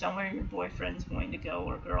college based on where your boyfriend's going to go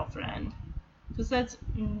or girlfriend. Because that's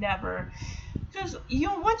never. Because,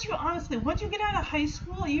 once you get out of high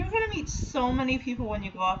school, you're going to meet so many people when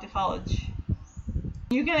you go off to college.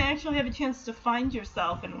 You're going to actually have a chance to find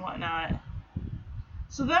yourself and whatnot.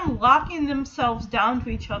 So them locking themselves down to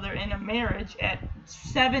each other in a marriage at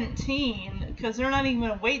 17, because they're not even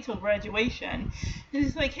going to wait till graduation.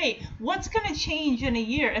 It's like, hey, what's going to change in a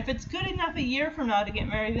year? If it's good enough a year from now to get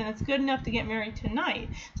married, then it's good enough to get married tonight.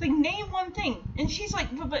 It's like, name one thing. And she's like,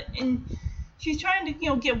 and she's trying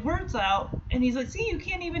to, get words out. And he's like, see, you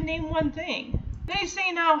can't even name one thing. They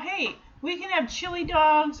say now, hey, we can have chili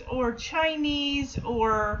dogs or Chinese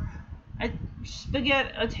or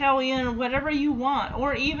spaghetti Italian, whatever you want.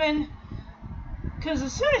 Or even, because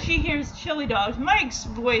as soon as she hears chili dogs, Mike's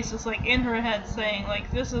voice is like in her head saying,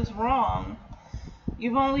 like, this is wrong.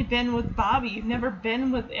 You've only been with Bobby. You've never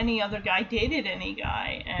been with any other guy, dated any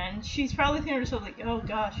guy. And she's probably thinking to herself, like, oh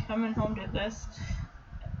gosh, coming home to this,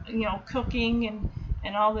 cooking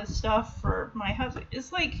and all this stuff for my husband.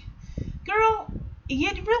 It's like, girl,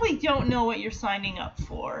 you really don't know what you're signing up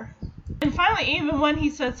for. And finally, even when he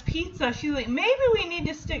says pizza, she's like, maybe we need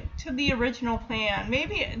to stick to the original plan.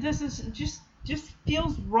 Maybe this is just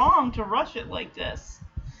feels wrong to rush it like this.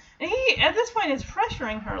 And he, at this point, is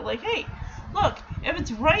pressuring her, like, hey, look, if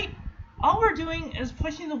it's right, all we're doing is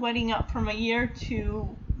pushing the wedding up from a year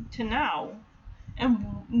to now. And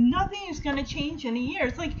nothing is going to change in a year.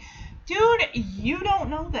 It's like, dude, you don't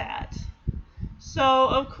know that. So,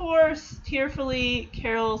 of course, tearfully,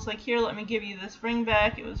 Carol's like, here, let me give you this ring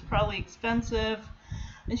back. It was probably expensive.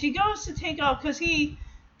 And she goes to take off, because he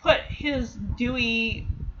put his Dewey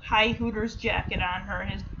High Hooters jacket on her,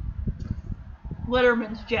 his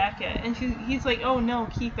Letterman's jacket. And he's like, oh, no,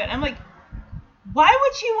 keep it. I'm like, why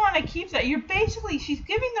would she want to keep that? She's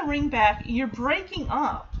giving the ring back. You're breaking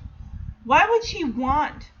up. Why would she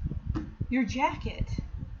want your jacket?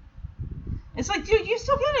 It's like, dude, you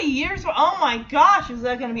still got a year, so oh my gosh, is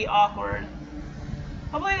that going to be awkward.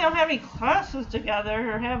 Hopefully they don't have any classes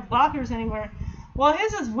together or have lockers anywhere. Well,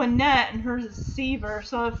 his is Winnett and hers is Seaver,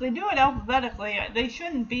 so if they do it alphabetically, they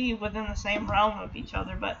shouldn't be within the same realm of each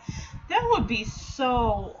other, but that would be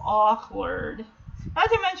so awkward. Not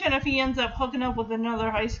to mention if he ends up hooking up with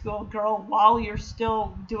another high school girl while you're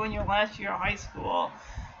still doing your last year of high school.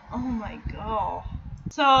 Oh my god.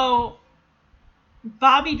 So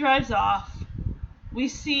Bobby drives off. We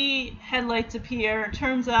see headlights appear. It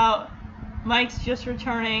turns out Mike's just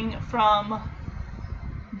returning from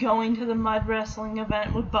going to the mud wrestling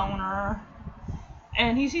event with Boner.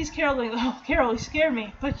 And he sees Carol like, oh, Carol, you scared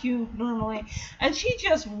me, but you normally. And she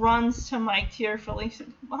just runs to Mike tearfully. She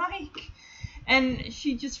said, Mike. And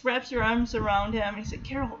she just wraps her arms around him. And he said,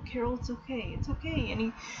 Carol, it's okay. It's okay.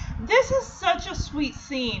 And this is such a sweet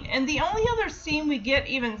scene. And the only other scene we get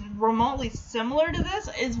even remotely similar to this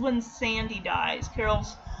is when Sandy dies,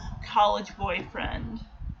 Carol's college boyfriend.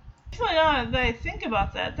 Actually, now that I think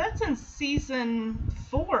about that, that's in season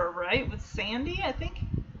 4, right? With Sandy, I think.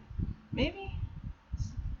 Maybe?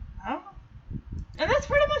 I don't know. And that's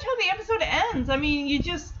pretty much how the episode ends. I mean, you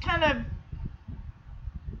just kind of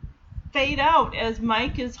fade out as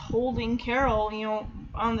Mike is holding Carol,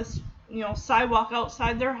 on this, sidewalk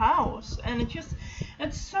outside their house. And it's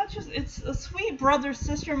a sweet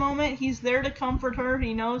brother-sister moment. He's there to comfort her.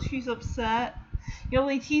 He knows she's upset.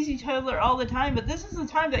 They tease each other all the time, but this is the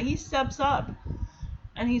time that he steps up.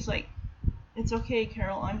 And he's like, it's okay,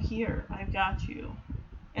 Carol, I'm here. I've got you.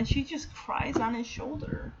 And she just cries on his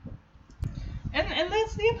shoulder. And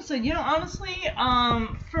that's the episode. Honestly,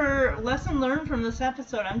 for lesson learned from this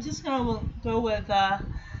episode, I'm just going to go with,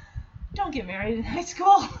 don't get married in high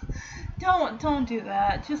school. Don't do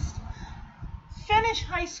that. Just finish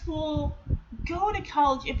high school, go to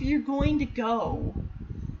college if you're going to go.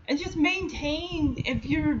 And just maintain, if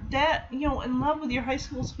you're that, in love with your high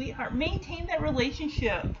school sweetheart, maintain that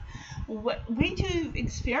relationship. Wait to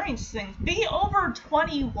experience things. Be over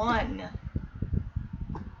 21.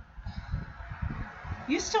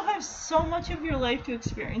 You still have so much of your life to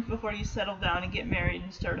experience before you settle down and get married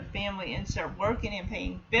and start a family and start working and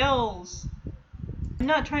paying bills. I'm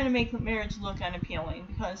not trying to make marriage look unappealing,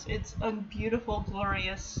 because it's a beautiful,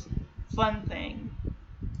 glorious, fun thing.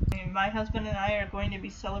 My husband and I are going to be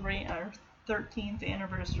celebrating our 13th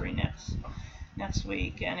anniversary next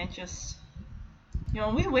week, and it just,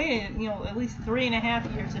 we waited, at least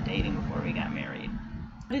 3.5 years of dating before we got married.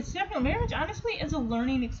 But it's definitely, marriage, honestly, is a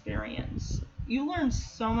learning experience. You learn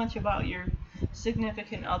so much about your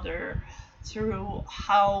significant other through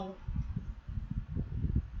how,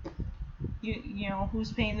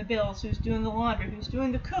 who's paying the bills, who's doing the laundry, who's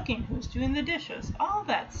doing the cooking, who's doing the dishes, all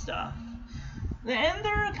that stuff. And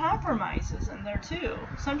there are compromises in there too.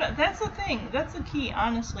 Sometimes that's the thing. That's the key,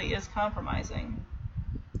 honestly, is compromising.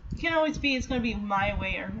 You can't always be, it's going to be my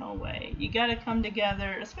way or no way. You got to come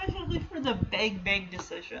together, especially for the big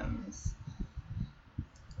decisions.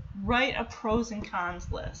 Write a pros and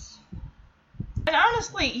cons list. And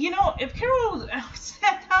honestly, if Carol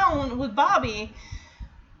sat down with Bobby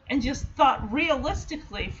and just thought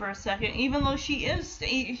realistically for a second, even though she's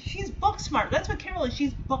book smart. That's what Carol is.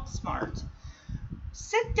 She's book smart.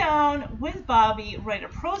 Sit down with Bobby, write a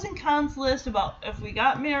pros and cons list about if we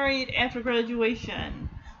got married after graduation.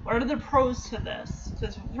 What are the pros to this?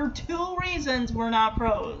 Because for 2 reasons, we're not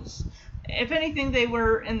pros. If anything, they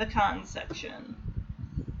were in the cons section.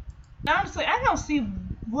 Honestly, I don't see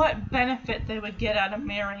what benefit they would get out of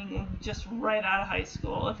marrying just right out of high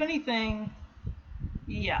school. If anything,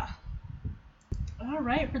 yeah.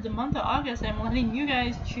 Alright, for the month of August, I'm letting you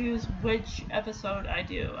guys choose which episode I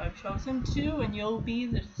do. I've chosen 2, and you'll be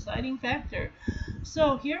the deciding factor.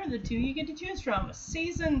 So here are the 2 you get to choose from.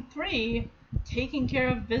 Season 3, Taking Care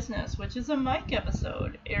of Business, which is a Mike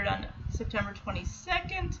episode, aired on September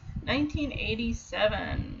 22nd,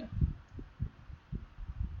 1987.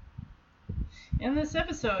 In this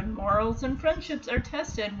episode, morals and friendships are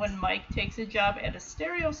tested when Mike takes a job at a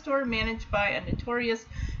stereo store managed by a notorious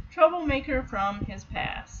troublemaker from his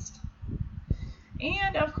past.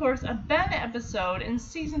 And, of course, a Ben episode in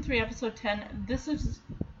Season 3, Episode 10,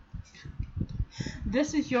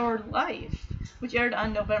 This Is Your Life, which aired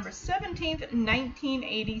on November 17th,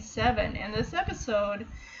 1987. In this episode,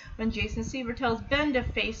 when Jason Seaver tells Ben to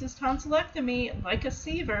face his tonsillectomy like a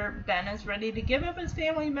Seaver, Ben is ready to give up his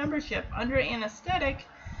family membership under anesthetic.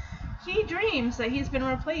 He dreams that he's been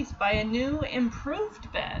replaced by a new,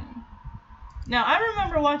 improved Ben. Now, I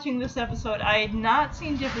remember watching this episode. I had not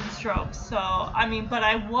seen Diff'rent Strokes, but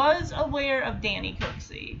I was aware of Danny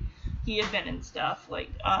Cooksey. He had been in stuff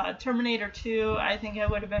like Terminator 2. I think I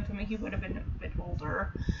would have been familiar. He would have been a bit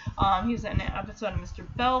older. He was in an episode of Mr.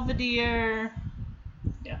 Belvedere.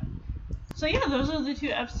 Yeah. So yeah, those are the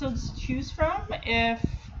 2 episodes to choose from. If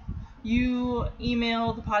you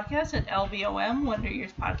email the podcast at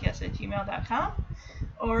lbom@wonderyearspodcast@gmail.com,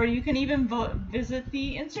 or you can even visit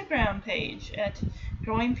the Instagram page at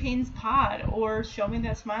Growing Pains Pod, or Show Me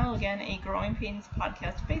That Smile Again, a Growing Pains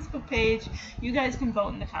Podcast Facebook page. You guys can vote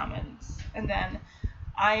in the comments, and then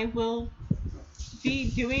I will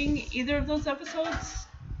be doing either of those episodes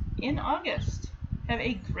in August. Have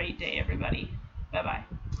a great day, everybody. Bye-bye.